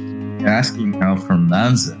you. They're asking help from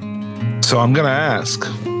NASA. So I'm going to ask,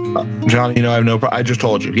 Johnny, you know, I have no problem. I just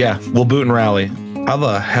told you. Yeah, we'll boot and rally. How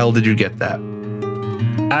the hell did you get that?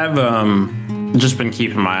 I've just been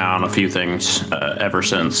keeping my eye on a few things ever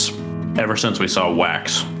since we saw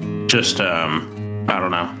Wax. Just, I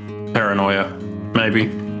don't know, paranoia, maybe.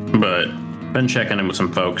 But been checking in with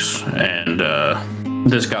some folks, and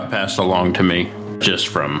this got passed along to me just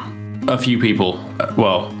from a few people.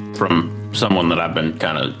 Well, from someone that I've been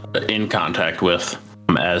kind of in contact with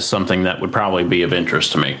as something that would probably be of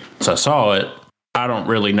interest to me. So I saw it. I don't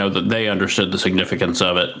really know that they understood the significance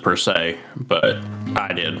of it per se, but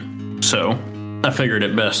I did. So I figured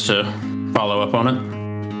it best to follow up on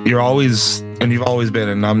it. You've always been,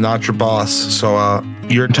 and I'm not your boss, so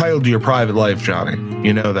you're entitled to your private life, Johnny.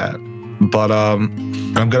 You know that. But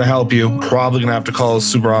I'm gonna help you. Probably gonna have to call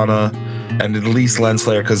Subarana and at least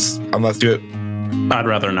Lenslayer, because let's do it. I'd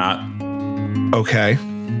rather not. Okay.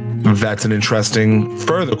 That's an interesting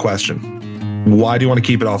further question. Why do you want to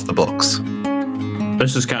keep it off the books?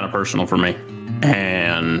 This is kind of personal for me.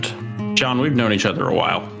 And John, we've known each other a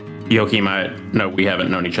while. Yoki might know we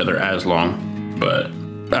haven't known each other as long, but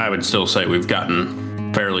I would still say we've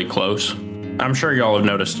gotten fairly close. I'm sure y'all have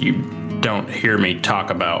noticed you don't hear me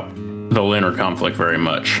talk about the lunar conflict very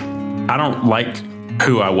much. I don't like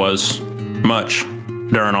who I was much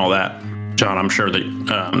during all that. John, I'm sure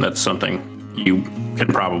that that's something you can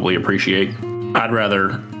probably appreciate. I'd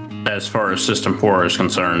rather, as far as System 4 is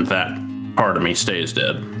concerned, that part of me stays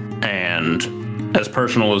dead. And as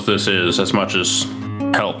personal as this is, as much as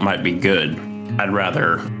help might be good, I'd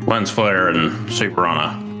rather Lens Flare and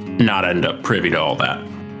Subarana not end up privy to all that.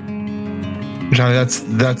 Johnny,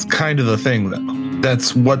 that's kind of the thing, though.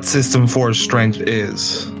 That's what System 4's strength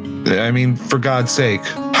is. I mean, for God's sake,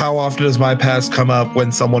 how often does my past come up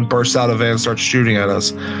when someone bursts out of a van and starts shooting at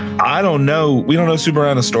us? I don't know. We don't know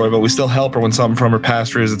Subarana's story, but we still help her when something from her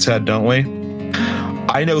past rears its head, don't we?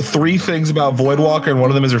 I know 3 things about Voidwalker, and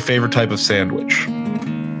one of them is her favorite type of sandwich.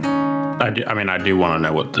 I do want to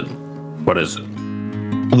know what is it?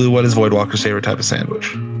 Blue, what is Voidwalker's favorite type of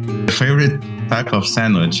sandwich? The favorite type of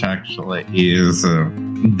sandwich actually is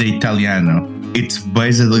the Italiano. It's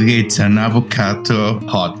an avocado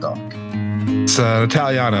hot dog. It's an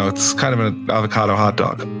Italiano. It's kind of an avocado hot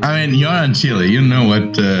dog. I mean, you're in Chile. You know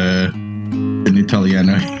what an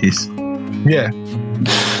Italiano is. Yeah.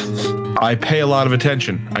 I pay a lot of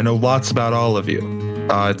attention. I know lots about all of you.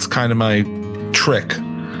 It's kind of my trick.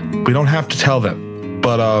 We don't have to tell them.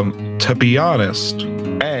 But to be honest,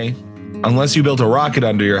 A, unless you built a rocket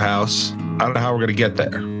under your house, I don't know how we're going to get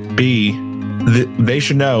there. B, they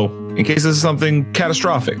should know in case this is something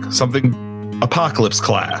catastrophic, something apocalypse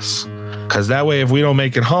class. Because that way, if we don't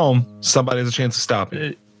make it home, somebody has a chance to stop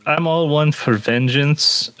it. I'm all one for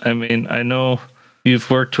vengeance. I mean, I know you've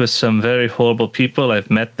worked with some very horrible people. I've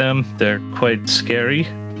met them. They're quite scary.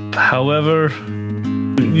 However,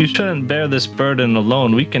 you shouldn't bear this burden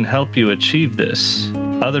alone. We can help you achieve this.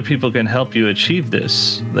 Other people can help you achieve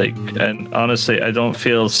this. And honestly, I don't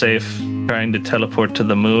feel safe trying to teleport to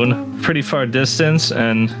the moon. Pretty far distance,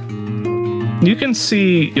 and you can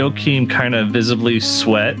see Joachim kind of visibly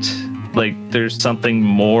sweat. Like there's something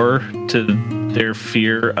more to their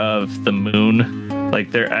fear of the moon.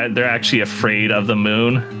 Like they're actually afraid of the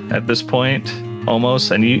moon at this point.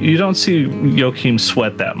 almost, and you don't see Joachim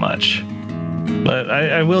sweat that much. But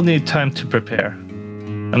I will need time to prepare.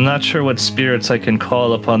 I'm not sure what spirits I can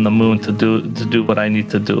call upon the moon to do what I need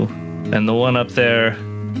to do. And the one up there,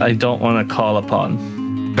 I don't want to call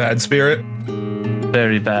upon. Bad spirit?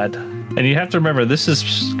 Very bad. And you have to remember, this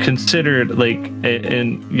is considered, like,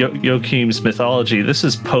 in Joachim's mythology, this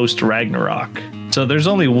is post-Ragnarok. So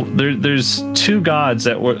there's two gods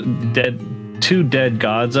that were dead, two dead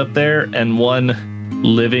gods up there, and one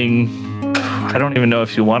living. I don't even know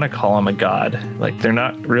if you want to call him a god. Like, they're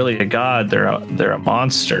not really a god; they're a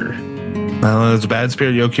monster. Well, it's a bad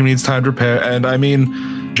spirit. Joachim needs time to prepare, and I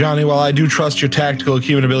mean, Johnny, while I do trust your tactical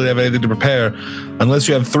human ability to have anything to prepare, unless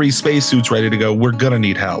you have 3 spacesuits ready to go, we're gonna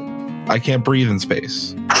need help. I can't breathe in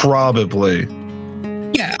space. Probably.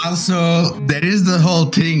 Yeah, also, there is the whole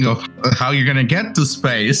thing of how you're going to get to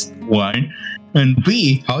space, one, and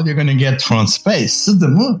B, how you're going to get from space to the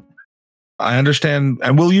moon. I understand,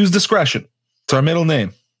 and we'll use discretion. It's our middle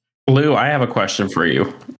name. Lou, I have a question for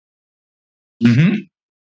you. Mm-hmm.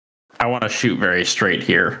 I want to shoot very straight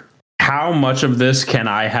here. How much of this can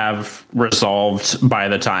I have resolved by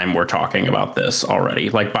the time we're talking about this already?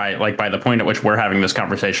 Like by the point at which we're having this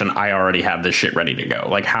conversation, I already have this shit ready to go.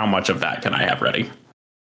 Like, how much of that can I have ready?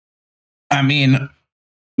 I mean,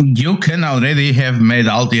 you can already have made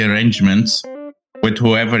all the arrangements with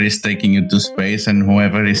whoever is taking you to space and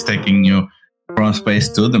whoever is taking you from space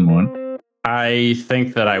to the moon. I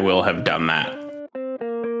think that I will have done that.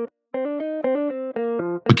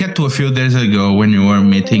 We got to a few days ago when you were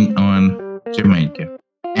meeting on Jamaica.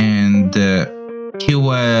 And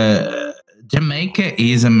Jamaica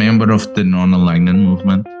is a member of the non-alignment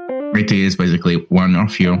movement. It is basically one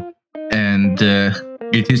of you. And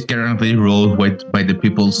it is currently ruled by the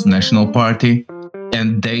People's National Party.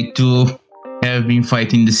 And they too have been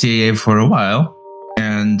fighting the CIA for a while.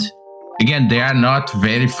 And again, they are not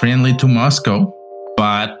very friendly to Moscow.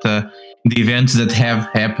 But the events that have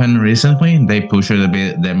happened recently, they push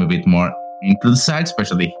them a bit more into the side,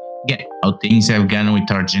 especially how things have gone with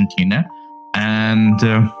Argentina. And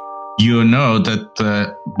you know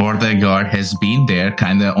that Border Guard has been there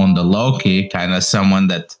kind of on the low-key, kind of someone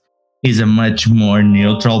that is a much more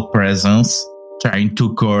neutral presence, trying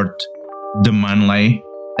to court the Manley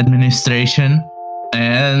administration.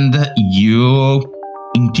 And you,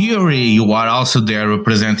 in theory, you are also there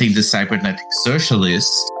representing the cybernetic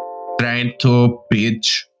socialists, trying to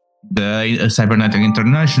pitch the Cybernetic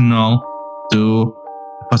International to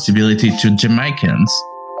possibility to Jamaicans.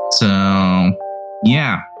 So,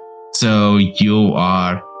 yeah. So you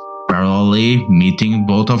are probably meeting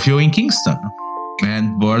both of you in Kingston.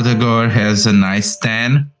 And Bordagor has a nice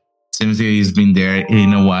tan. Seems he's been there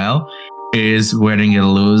in a while. He's wearing a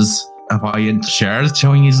loose Hawaiian shirt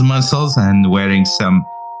showing his muscles and wearing some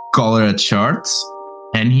collared shorts.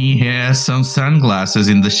 And he has some sunglasses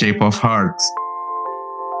in the shape of hearts.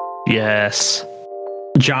 Yes.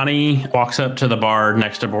 Johnny walks up to the bar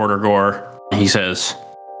next to Bordagor. He says,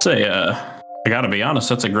 "Say, I gotta be honest,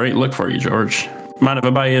 that's a great look for you, George. Mind if I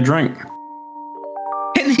buy you a drink?"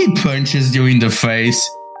 And he punches you in the face.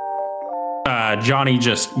 Johnny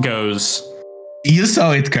just goes, You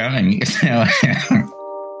saw it coming.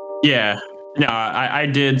 yeah. No, I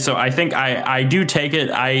did. So I think I do take it.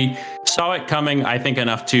 I saw it coming, I think,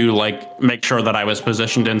 enough to make sure that I was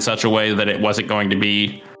positioned in such a way that it wasn't going to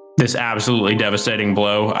be this absolutely devastating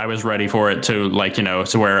blow. I was ready for it to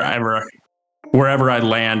so wherever I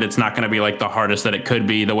land, it's not going to be the hardest that it could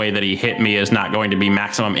be. The way that he hit me is not going to be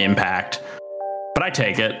maximum impact. But I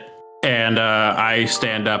take it, and I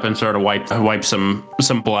stand up and sort of wipe some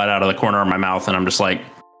blood out of the corner of my mouth, and I'm just like,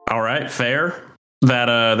 all right, fair.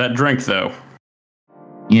 That drink, though.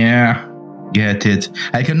 Yeah, get it.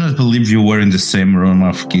 I cannot believe you were in the same room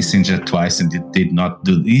of Kissinger twice and you did not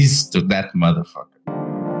do this to that motherfucker.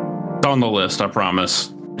 It's on the list, I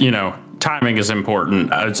promise. Timing is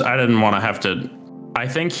important. I didn't want to have to... I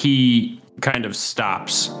think he kind of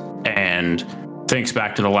stops and thinks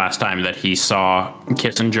back to the last time that he saw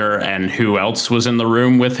Kissinger and who else was in the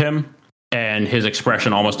room with him. And his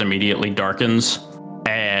expression almost immediately darkens.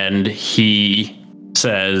 And he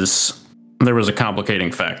says there was a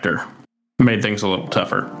complicating factor. Made things a little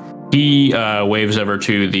tougher. He waves over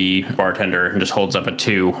to the bartender and just holds up a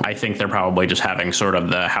 2. I think they're probably just having sort of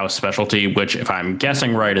the house specialty, which, if I'm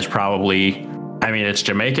guessing right, is probably... it's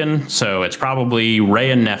Jamaican, so it's probably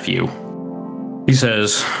Ray and Nephew. He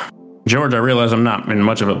says, "George, I realize I'm not in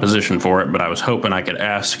much of a position for it, but I was hoping I could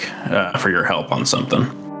ask for your help on something."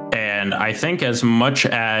 And I think as much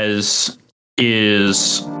as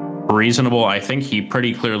is reasonable, I think he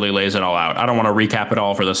pretty clearly lays it all out. I don't want to recap it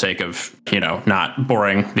all for the sake of, not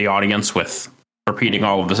boring the audience with repeating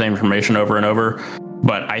all of the same information over and over.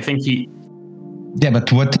 But I think Yeah,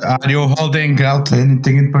 but what are you holding out?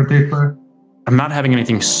 Anything in particular? I'm not having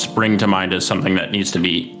anything spring to mind as something that needs to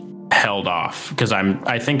be held off, because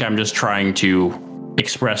I think I'm just trying to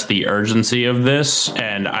express the urgency of this,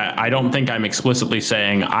 and I don't think I'm explicitly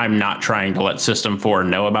saying I'm not trying to let System 4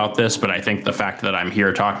 know about this, but I think the fact that I'm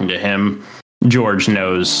here talking to him, George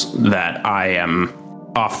knows that I am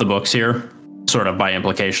off the books here, sort of by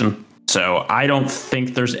implication. So I don't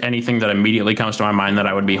think there's anything that immediately comes to my mind that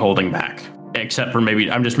I would be holding back, except for maybe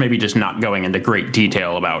just not going into great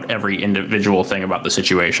detail about every individual thing about the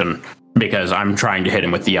situation, because I'm trying to hit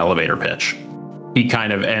him with the elevator pitch. He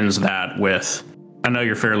kind of ends that with, I know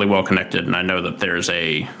you're fairly well connected, and I know that there's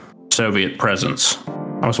a Soviet presence.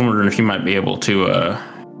 I was wondering if you might be able to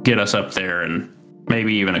get us up there and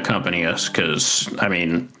maybe even accompany us, because, I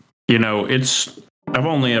mean, you know, I've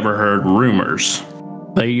only ever heard rumors.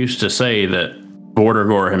 They used to say that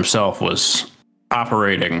Bordergore himself was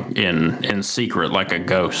operating in secret like a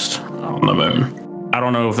ghost on the moon. I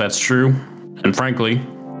don't know if that's true, and frankly,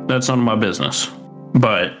 that's none of my business.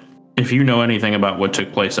 But if you know anything about what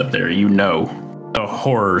took place up there, you know the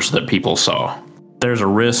horrors that people saw. There's a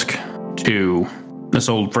risk to this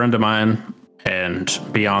old friend of mine, and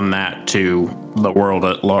beyond that, to the world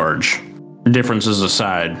at large. Differences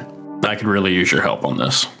aside, I could really use your help on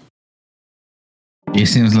this. It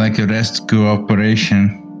seems like a rescue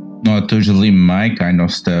operation, not usually my kind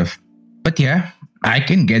of stuff. But yeah, I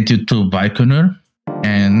can get you to Baikonur,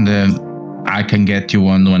 and I can get you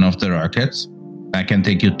on one of the rockets. I can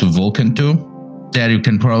take you to Vulcan too. There you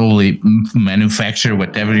can probably manufacture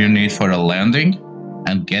whatever you need for a landing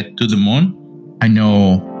and get to the moon. I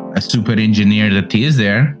know a super engineer that is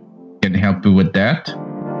there, can help you with that.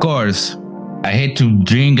 Of course, I hate to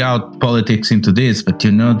bring out politics into this, but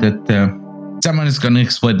you know that someone is going to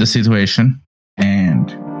exploit the situation.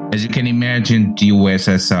 And as you can imagine, the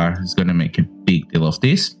USSR is going to make a big deal of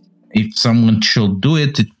this. If someone should do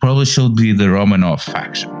it, it probably should be the Romanov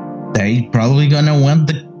faction. They probably going to want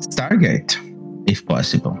the Stargate, if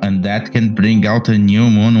possible. And that can bring out a new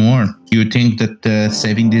moon war. Do you think that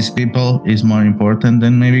saving these people is more important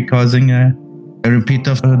than maybe causing a repeat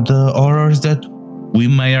of the horrors that we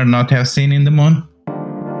may or not have seen in the moon?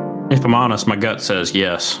 If I'm honest, my gut says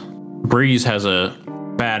yes. Breeze has a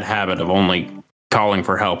bad habit of only calling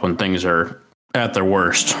for help when things are at their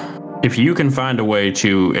worst. If you can find a way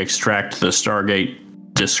to extract the Stargate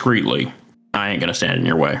discreetly, I ain't gonna stand in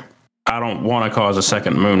your way. I don't want to cause a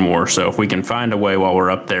second moon war, so if we can find a way while we're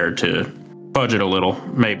up there to budget a little,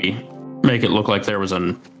 maybe make it look like there was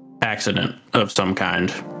an accident of some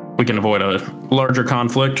kind, we can avoid a larger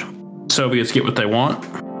conflict. Soviets get what they want,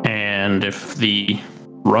 and if the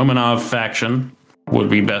Romanov faction would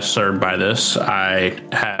be best served by this, I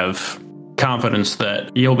have confidence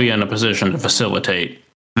that you'll be in a position to facilitate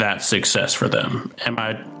that success for them. Am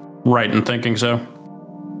I right in thinking so?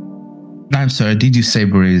 I'm sorry, did you say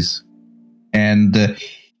Breeze? And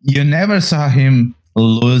you never saw him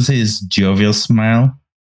lose his jovial smile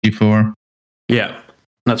before? Yeah,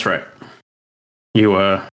 that's right.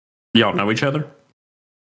 Y'all know each other?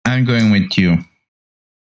 I'm going with you.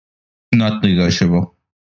 Not negotiable.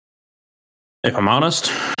 If I'm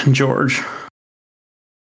honest, George,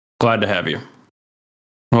 glad to have you.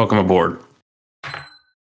 Welcome aboard.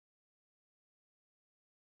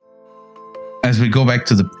 As we go back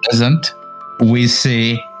to the present, we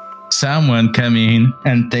see someone come in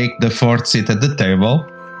and take the fourth seat at the table,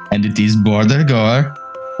 and it is Bordergore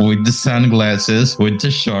with the sunglasses, with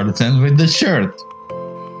the shorts, and with the shirt.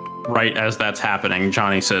 Right as that's happening,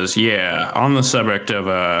 Johnny says, yeah, on the subject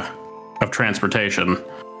of transportation.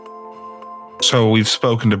 So we've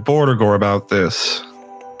spoken to Bordergore about this.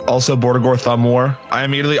 Also, Bordergore Thumb War. I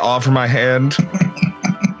immediately offer my hand.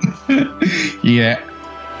 Yeah.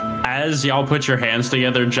 As y'all put your hands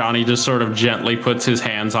together, Johnny just sort of gently puts his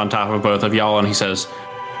hands on top of both of y'all, and he says,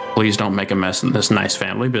 please don't make a mess in this nice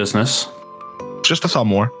family business. Just a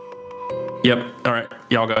thumb war. Yep. All right.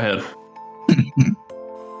 Y'all go ahead.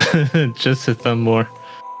 Just a thumb war.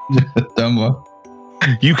 Thumb war.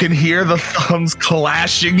 You can hear the thumbs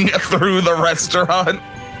clashing through the restaurant.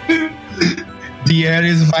 The air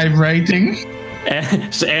is vibrating.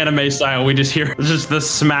 It's anime style. We just hear just the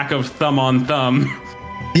smack of thumb on thumb.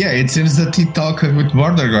 Yeah, it seems that he talked with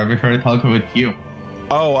Bordergore before he talked with you.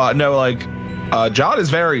 Oh, no, like, John is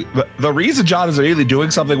very... The reason John is really doing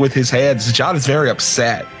something with his hands is John is very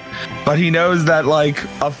upset. But he knows that, like,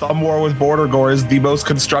 a thumb war with Bordergore is the most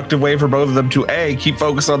constructive way for both of them to, A, keep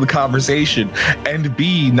focused on the conversation, and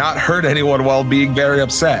B, not hurt anyone while being very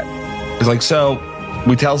upset. It's like, so,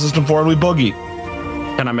 we tell System 4 and we boogie.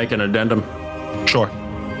 Can I make an addendum? Sure.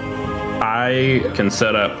 I can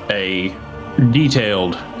set up a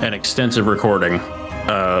detailed and extensive recording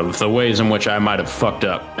of the ways in which I might have fucked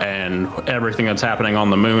up and everything that's happening on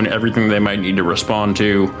the moon, everything they might need to respond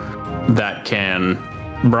to, that can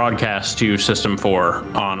broadcast to System 4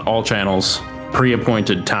 on all channels,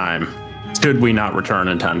 pre-appointed time, should we not return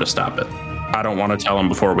in time to stop it. I don't want to tell them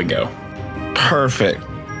before we go. Perfect.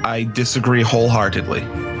 I disagree wholeheartedly.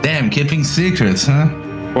 Damn, keeping secrets, huh?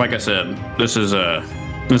 Like I said, this is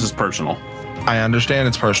personal. I understand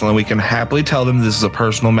it's personal, and we can happily tell them this is a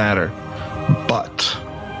personal matter. But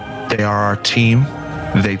they are our team.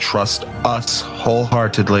 They trust us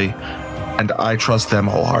wholeheartedly, and I trust them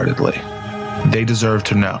wholeheartedly. They deserve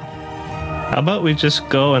to know. How about we just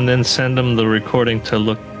go and then send them the recording to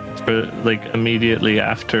look for, like, immediately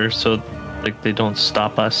after, so, like, they don't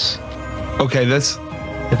stop us? Okay,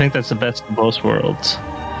 I think that's the best of both worlds.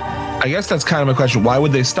 I guess that's kind of my question. Why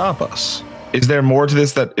would they stop us? Is there more to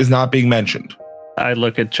this that is not being mentioned? I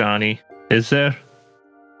look at Johnny. Is there?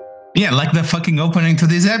 Yeah, like the fucking opening to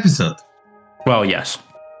this episode. Well, yes.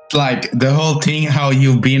 Like the whole thing, how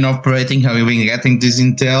you've been operating, how you've been getting this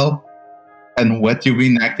intel, and what you've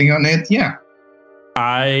been acting on it. Yeah.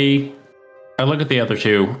 I look at the other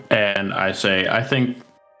two and I say, I think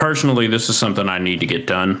personally this is something I need to get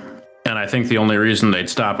done. And I think the only reason they'd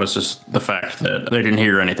stop us is the fact that they didn't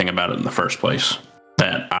hear anything about it in the first place.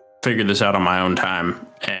 That I figured this out on my own time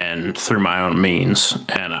and through my own means.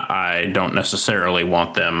 And I don't necessarily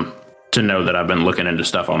want them to know that I've been looking into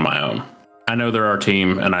stuff on my own. I know they're our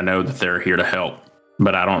team and I know that they're here to help,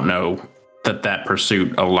 but I don't know that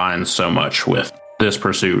pursuit aligns so much with this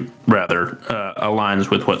pursuit, rather aligns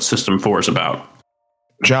with what System 4 is about.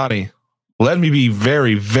 Johnny, let me be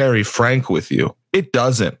very, very frank with you. It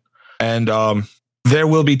doesn't. And there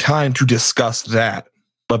will be time to discuss that.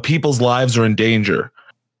 But people's lives are in danger.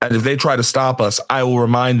 And if they try to stop us, I will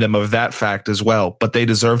remind them of that fact as well. But they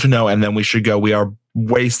deserve to know, and then we should go. We are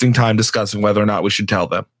wasting time discussing whether or not we should tell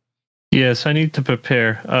them. Yes, I need to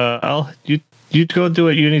prepare. You go do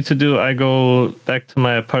what you need to do. I go back to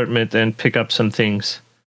my apartment and pick up some things.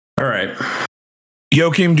 All right.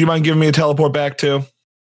 Joachim, do you mind giving me a teleport back too?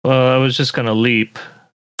 I was just going to leap.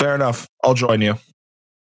 Fair enough. I'll join you.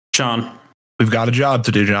 Sean. We've got a job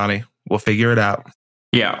to do, Johnny. We'll figure it out.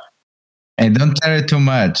 Yeah. Hey, don't tell it too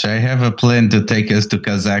much. I have a plane to take us to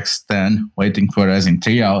Kazakhstan, waiting for us in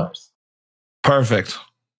 3 hours. Perfect.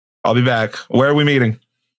 I'll be back. Where are we meeting?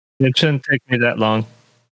 It shouldn't take me that long.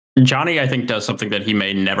 Johnny, I think, does something that he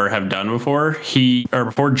may never have done before.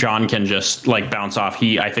 Before John can just like bounce off,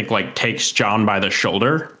 he, I think, like takes John by the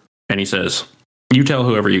shoulder and he says, "You tell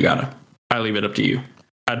whoever you gotta. I leave it up to you.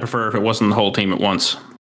 I'd prefer if it wasn't the whole team at once.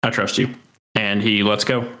 I trust you." And he lets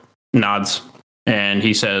go, nods, and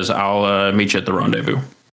he says, "I'll meet you at the rendezvous."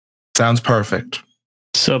 Sounds perfect.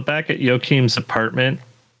 So back at Joachim's apartment,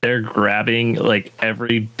 they're grabbing like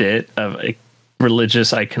every bit of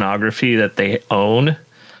religious iconography that they own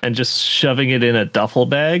and just shoving it in a duffel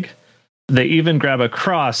bag. They even grab a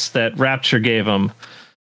cross that Rapture gave them.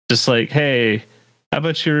 Just like, hey, how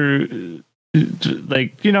about your,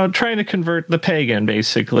 like, you know, trying to convert the pagan,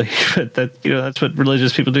 basically. But that, you know, that's what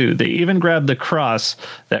religious people do. They even grab the cross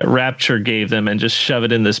that Rapture gave them and just shove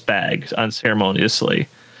it in this bag unceremoniously.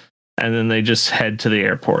 And then they just head to the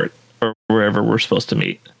airport or wherever we're supposed to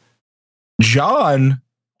meet. John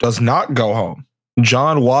does not go home.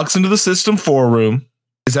 John walks into the System 4 room.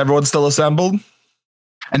 Is everyone still assembled?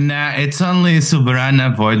 Nah, it's only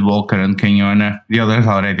Subrana, Voidwalker, and Kenyona. The others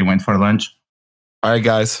already went for lunch. All right,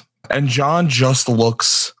 guys. And John just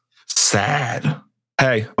looks sad.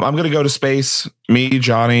 Hey, I'm going to go to space. Me,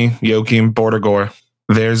 Johnny, Joachim, Bordergore.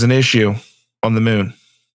 There's an issue on the moon.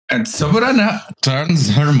 And Subrana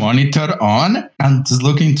turns her monitor on and is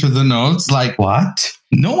looking through the notes like, what?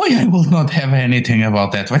 No way, I will not have anything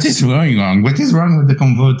about that. What is going on? What is wrong with the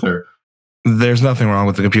computer? There's nothing wrong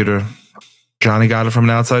with the computer. Johnny got it from an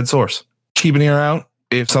outside source. Keep an ear out.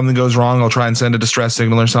 If something goes wrong, I'll try and send a distress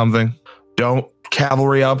signal or something. Don't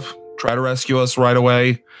cavalry up. Try to rescue us right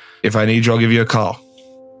away. If I need you, I'll give you a call.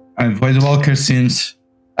 And Voidwalker seems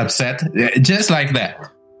upset. Just like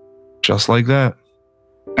that. Just like that.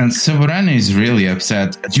 And Subrana is really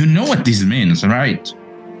upset. You know what this means, right?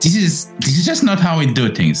 This is just not how we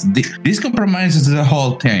do things. This compromises the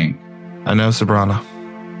whole thing. I know, Subrana.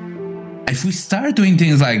 If we start doing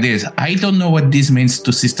things like this, I don't know what this means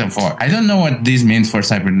to System 4. I don't know what this means for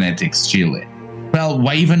cybernetics, Chile. Well,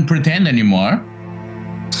 why even pretend anymore?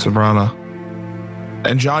 Subrana.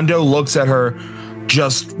 And John Doe looks at her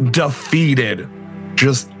just defeated.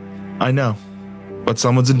 I know. But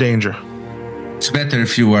someone's in danger. It's better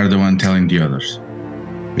if you are the one telling the others.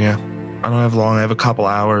 Yeah. I don't have long. I have a couple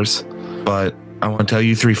hours, but I want to tell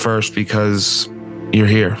you three first because you're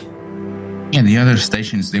here. Yeah, the other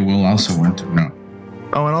stations, they will also want to know.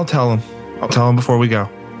 Oh, and I'll tell them. I'll tell them before we go.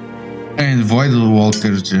 And Void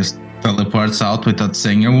Walker just teleports out without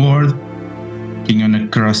saying a word. King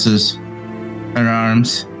crosses her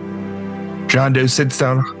arms. John Doe sits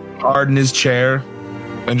down hard in his chair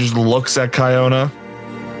and just looks at Kiona.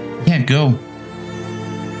 Yeah, go.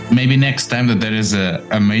 Maybe next time that there is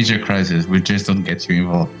a major crisis, we just don't get you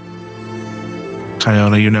involved.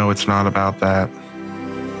 Kiona, you know it's not about that.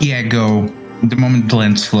 Yeah, go. The moment the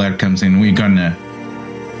lens flare comes in, we're gonna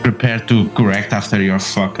prepare to correct after your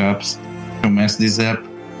fuck-ups to mess this up.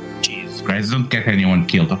 Jesus Christ, don't get anyone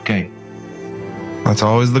killed, okay? That's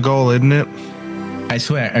always the goal, isn't it? I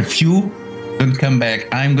swear, if you don't come back,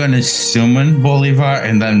 I'm gonna summon Bolivar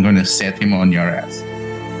and I'm gonna set him on your ass.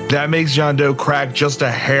 That makes John Doe crack just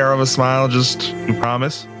a hair of a smile, you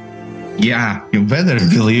promise? Yeah, you better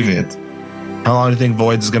believe it. How long do you think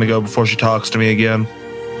Voids is gonna go before she talks to me again?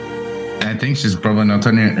 I think she's probably not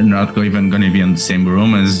even going to be in the same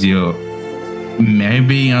room as you.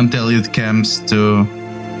 Maybe until it comes to...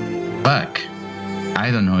 Fuck.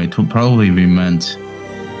 I don't know. It will probably be meant.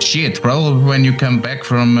 Shit, probably when you come back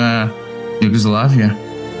from Yugoslavia.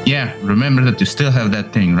 Yeah, remember that you still have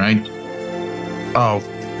that thing, right? Oh,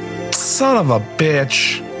 son of a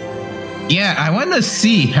bitch. Yeah, I want to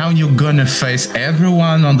see how you're going to face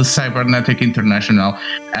everyone on the Cybernetic International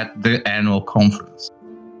at the annual conference.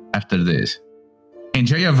 After this.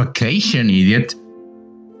 Enjoy your vacation, idiot.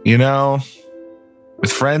 You know,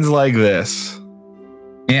 with friends like this.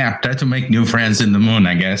 Yeah, try to make new friends in the moon,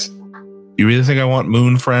 I guess. You really think I want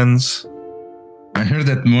moon friends? I heard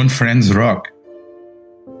that moon friends rock.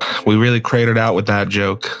 We really cratered out with that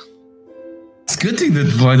joke. It's good thing that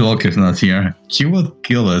Voidwalker's not here. She would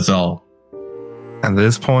kill us all. At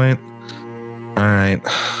this point, alright.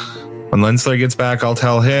 When Lensler gets back, I'll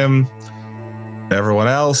tell him. Everyone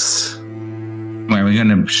else. Well, we're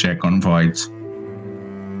gonna check on Voids.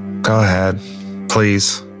 Go ahead,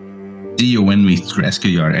 please. See you when we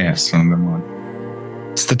rescue your ass from the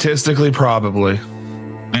moon. Statistically, probably.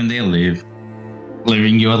 And they leave,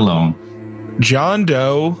 leaving you alone. John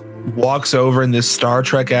Doe walks over in this Star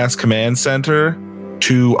Trek-ass command center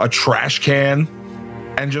to a trash can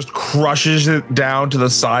and just crushes it down to the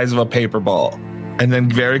size of a paper ball. And then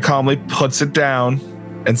very calmly puts it down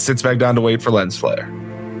and sits back down to wait for lens flare.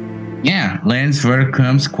 Yeah, lens flare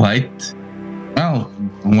comes quite,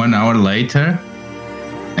 1 hour later.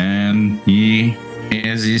 And he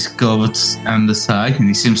has his coats on the side and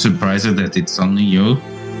he seems surprised that it's only you.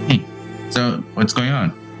 Hey, so what's going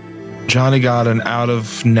on? Johnny got an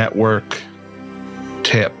out-of-network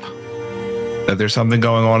tip that there's something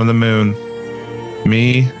going on in the moon.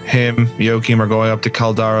 Me, him, Joachim are going up to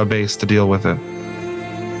Caldera base to deal with it.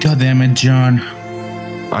 God damn it, John.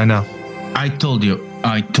 I know. I told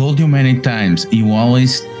you many times. You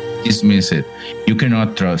always dismiss it. You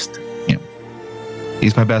cannot trust him.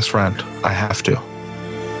 He's my best friend. I have to.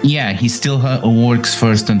 Yeah, he still works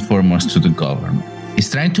first and foremost to the government. He's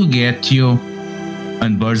trying to get you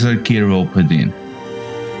and Berserkir opened in.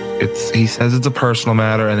 He says it's a personal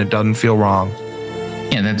matter and it doesn't feel wrong.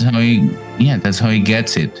 Yeah, that's how he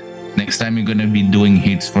gets it. Next time you're gonna be doing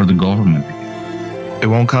hits for the government. It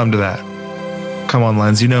won't come to that. Come on,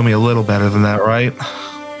 Lens, you know me a little better than that, right?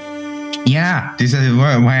 Yeah, this is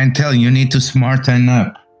why I'm telling you, you need to smarten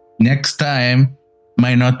up. Next time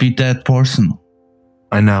might not be that personal.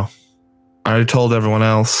 I know. I already told everyone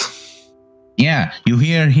else. Yeah, you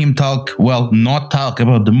hear him not talk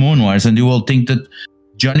about the Moon Wars, and you will think that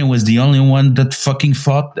Johnny was the only one that fucking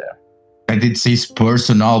fought there. And it's his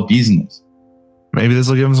personal business. Maybe this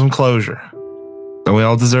will give him some closure. Don't we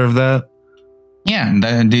all deserve that? Yeah,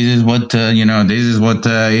 this is what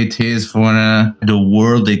it is for the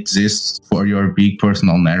world exists for your big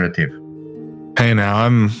personal narrative. Hey, now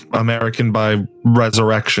I'm American by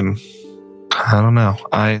resurrection. I don't know.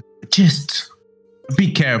 Just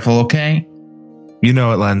be careful, okay? You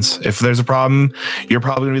know it, Lens. If there's a problem, you're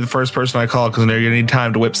probably gonna be the first person I call because you're gonna need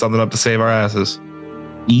time to whip something up to save our asses.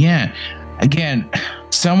 Yeah. Again,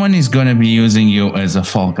 someone is gonna be using you as a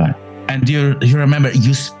fall guy, and you remember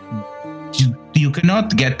you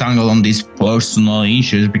cannot get tangled on these personal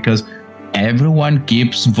issues because everyone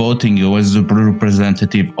keeps voting you as the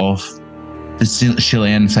representative of the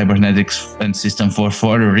Chilean cybernetics and system for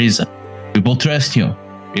a reason. People trust you.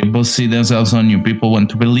 People see themselves on you. People want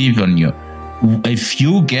to believe on you. If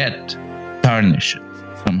you get tarnished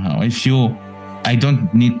somehow, I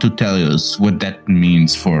don't need to tell you what that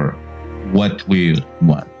means for what we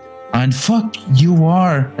want. And fuck, you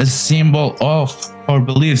are a symbol of our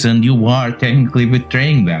beliefs, and you are technically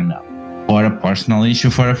betraying them now. For a personal issue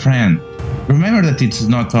for a friend. Remember that it's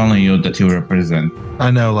not only you that you represent. I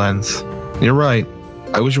know, Lens. You're right.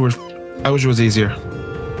 I wish it was easier.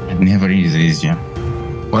 It never is easier.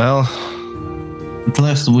 Well, at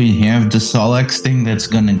least we have the Solex thing that's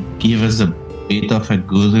gonna give us a bit of a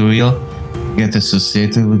goodwill. Get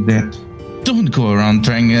associated with that. Don't go around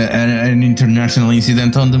trying an international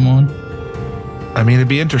incident on the moon. I mean, it'd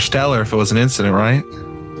be interstellar if it was an incident, right?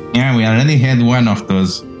 Yeah, we already had one of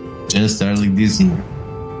those just early this year.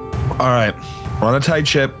 All right. We're on a tight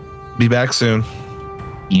ship. Be back soon.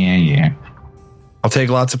 Yeah. I'll take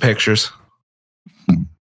lots of pictures.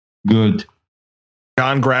 Good.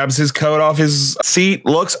 John grabs his coat off his seat,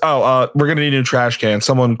 looks. We're going to need a new trash can.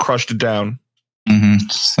 Someone crushed it down.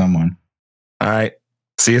 Someone. All right.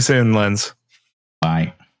 See you soon, Lens.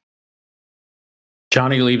 Bye.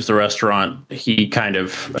 Johnny leaves the restaurant. He kind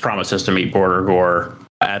of promises to meet Border Gore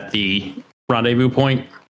at the rendezvous point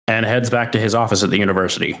and heads back to his office at the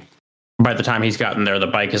university. By the time he's gotten there, the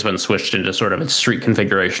bike has been switched into sort of its street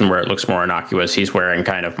configuration where it looks more innocuous. He's wearing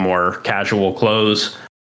kind of more casual clothes,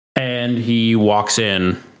 and he walks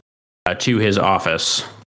in to his office.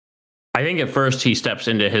 I think at first he steps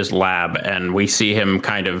into his lab, and we see him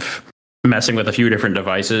kind of messing with a few different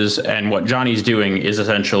devices. And what Johnny's doing is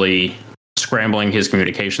essentially scrambling his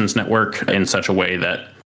communications network in such a way that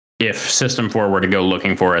if System 4 were to go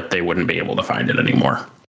looking for it, they wouldn't be able to find it anymore.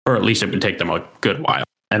 Or at least it would take them a good while.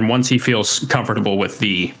 And once he feels comfortable with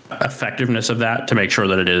the effectiveness of that, to make sure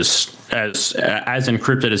that it is as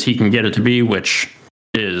encrypted as he can get it to be, which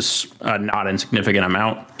is a not insignificant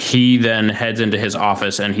amount, he then heads into his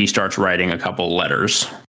office and he starts writing a couple letters.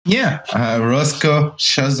 Yeah, Roscoe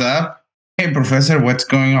shows up. Hey, Professor, what's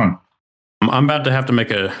going on? I'm about to have to make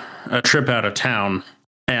a trip out of town,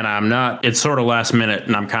 and it's sort of last minute,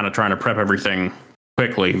 and I'm kind of trying to prep everything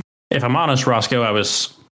quickly. If I'm honest, Roscoe,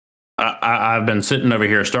 I've been sitting over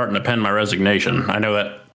here starting to pen my resignation. I know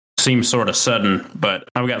that seems sort of sudden, but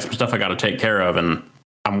I've got some stuff I got to take care of, and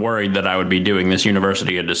I'm worried that I would be doing this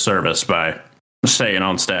university a disservice by staying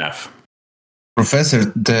on staff. Professor,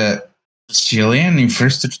 the Chilean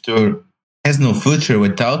infrastructure has no future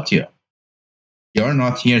without you. You're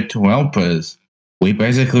not here to help us. We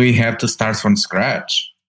basically have to start from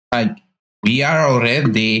scratch. We are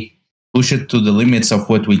already pushed to the limits of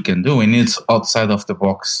what we can do, and it's outside of the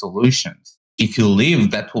box solutions. If you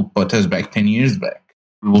leave, that will put us back 10 years back.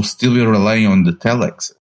 We will still be relying on the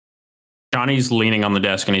telex. Johnny's leaning on the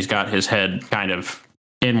desk, and he's got his head kind of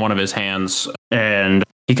in one of his hands, and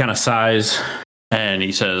he kind of sighs, and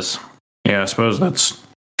he says, yeah, I suppose that's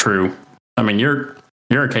true. I mean, you're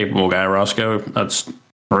a capable guy, Roscoe. That's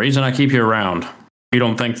the reason I keep you around. You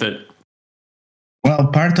don't think that...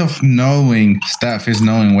 Well, part of knowing stuff is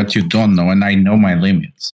knowing what you don't know, and I know my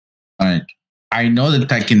limits. I know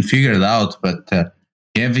that I can figure it out, but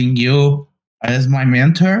having you as my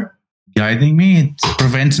mentor, guiding me, it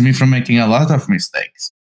prevents me from making a lot of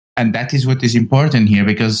mistakes. And that is what is important here,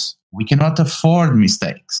 because we cannot afford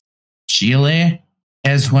mistakes. Chile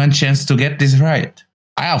has one chance to get this right.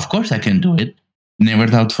 Of course I can do it. Never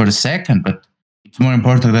doubt for a second, but it's more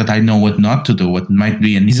important that I know what not to do, what might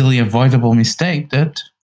be an easily avoidable mistake that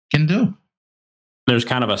I can do. There's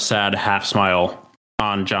kind of a sad half smile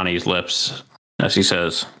on Johnny's lips as he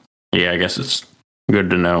says, yeah, I guess it's good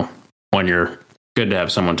to know good to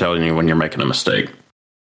have someone telling you when you're making a mistake.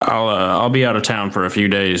 I'll be out of town for a few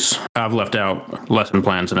days. I've left out lesson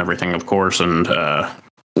plans and everything, of course, and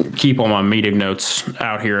keep all my meeting notes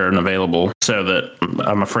out here and available, so that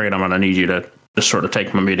I'm afraid I'm going to need you to just sort of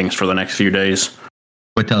take my meetings for the next few days.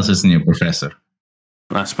 What else is new, Professor?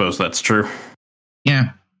 I suppose that's true.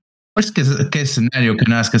 Yeah. Worst case scenario,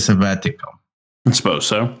 can ask a sabbatical. I suppose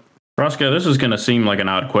so. Roscoe, this is going to seem like an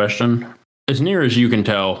odd question. As near as you can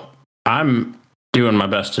tell, I'm doing my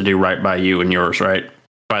best to do right by you and yours, right?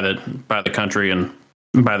 By the country and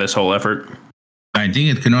by this whole effort. I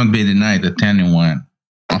think it cannot be denied that anyone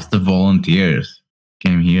of the volunteers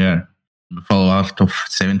came here to follow up of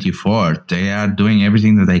 74. They are doing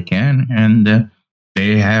everything that they can, and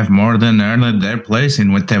they have more than earned their place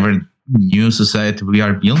in whatever new society we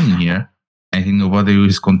are building here. I think nobody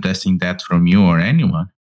is contesting that from you or anyone.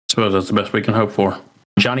 I suppose that's the best we can hope for.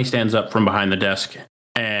 Johnny stands up from behind the desk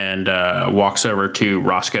and walks over to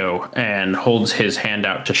Roscoe and holds his hand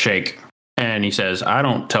out to shake. And he says, I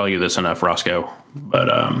don't tell you this enough, Roscoe, but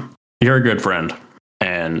you're a good friend,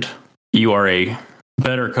 and you are a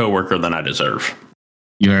better coworker than I deserve.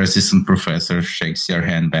 Your assistant professor shakes your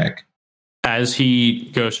hand back. As he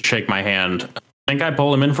goes to shake my hand, I think I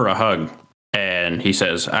pull him in for a hug. And and he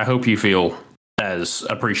says, I hope you feel as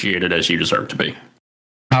appreciated as you deserve to be.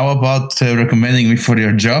 How about recommending me for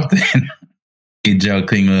your job then? He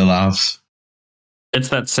jokingly laughs. It's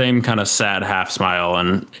that same kind of sad half smile,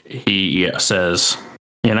 and he says,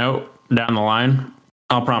 down the line,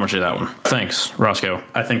 I'll promise you that one. Thanks, Roscoe.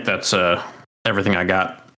 I think that's everything I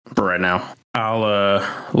got for right now. I'll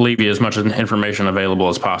leave you as much information available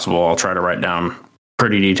as possible. I'll try to write down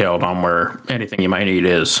pretty detailed on where anything you might need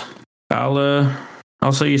is. I'll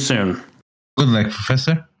see you soon. Good luck,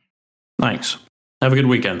 Professor. Thanks. Have a good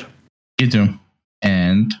weekend. You too.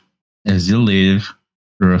 And as you leave,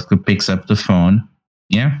 Roscoe picks up the phone.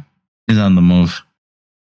 Yeah, he's on the move.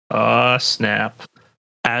 Snap.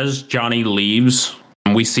 As Johnny leaves,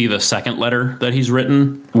 we see the second letter that he's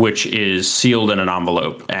written, which is sealed in an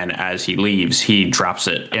envelope. And as he leaves, he drops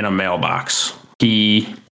it in a mailbox.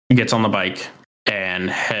 He gets on the bike and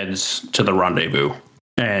heads to the rendezvous.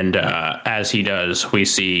 And as he does, we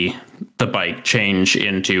see the bike change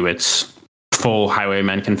into its full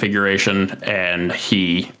highwayman configuration. And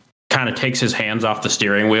he kind of takes his hands off the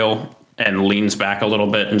steering wheel and leans back a little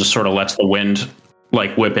bit and just sort of lets the wind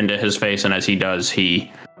whip into his face. And as he does,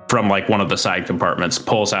 he, from one of the side compartments,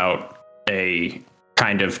 pulls out a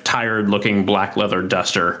kind of tired looking black leather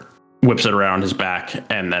duster, whips it around his back,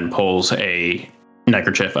 and then pulls a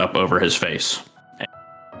neckerchief up over his face.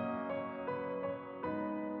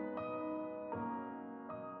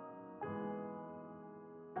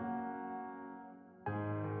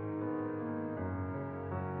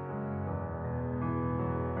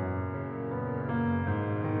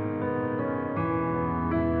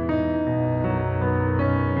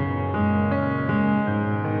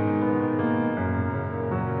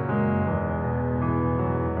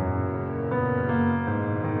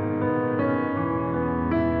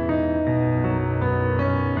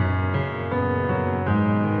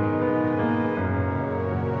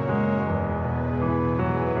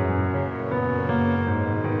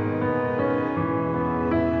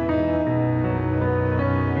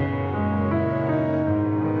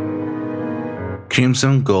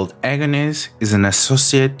 Crimson Gold Agonist is an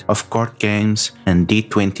associate of Court Games and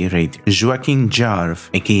D20 Radio. Joaquin Jarv,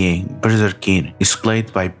 aka Berserkir, is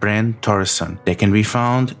played by Brent Thorson. They can be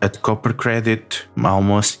found at Copper Credit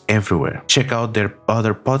almost everywhere. Check out their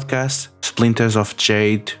other podcasts, Splinters of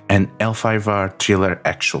Jade and L5R Thriller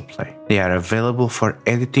Actual Play. They are available for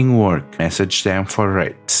editing work. Message them for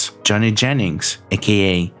rates. Johnny Jennings,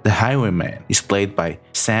 aka The Highwayman, is played by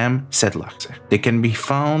Sam Sedlak. They can be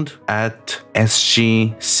found at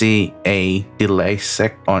SGCA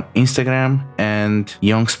Delasek on Instagram and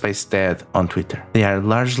Young Space Dad on Twitter. They are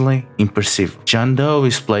largely imperceptible. John Doe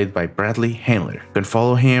is played by Bradley Handler. You can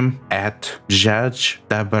follow him at Judge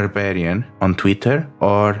the Barbarian on Twitter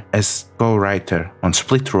or as co-writer on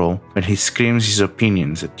Split Roll, where he screams his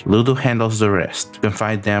opinions at you. Ludo handles the rest. You can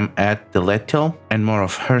find them at The Lethal and more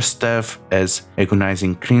of her stuff as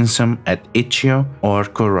Agonizing Crimson at Itch.io or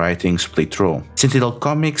co-writing Split Roll. Citadel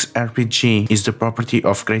Comics RPG is the property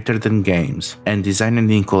of Greater Than Games and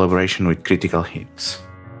designed in collaboration with Critical Hits.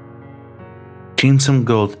 Crimson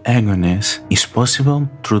Gold Agonist is possible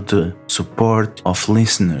through the support of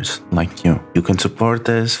listeners like you. You can support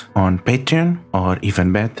us on Patreon, or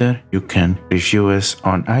even better, you can review us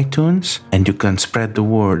on iTunes, and you can spread the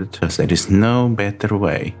word, because there is no better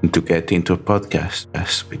way to get into a podcast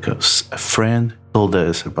because a friend told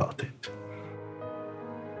us about it.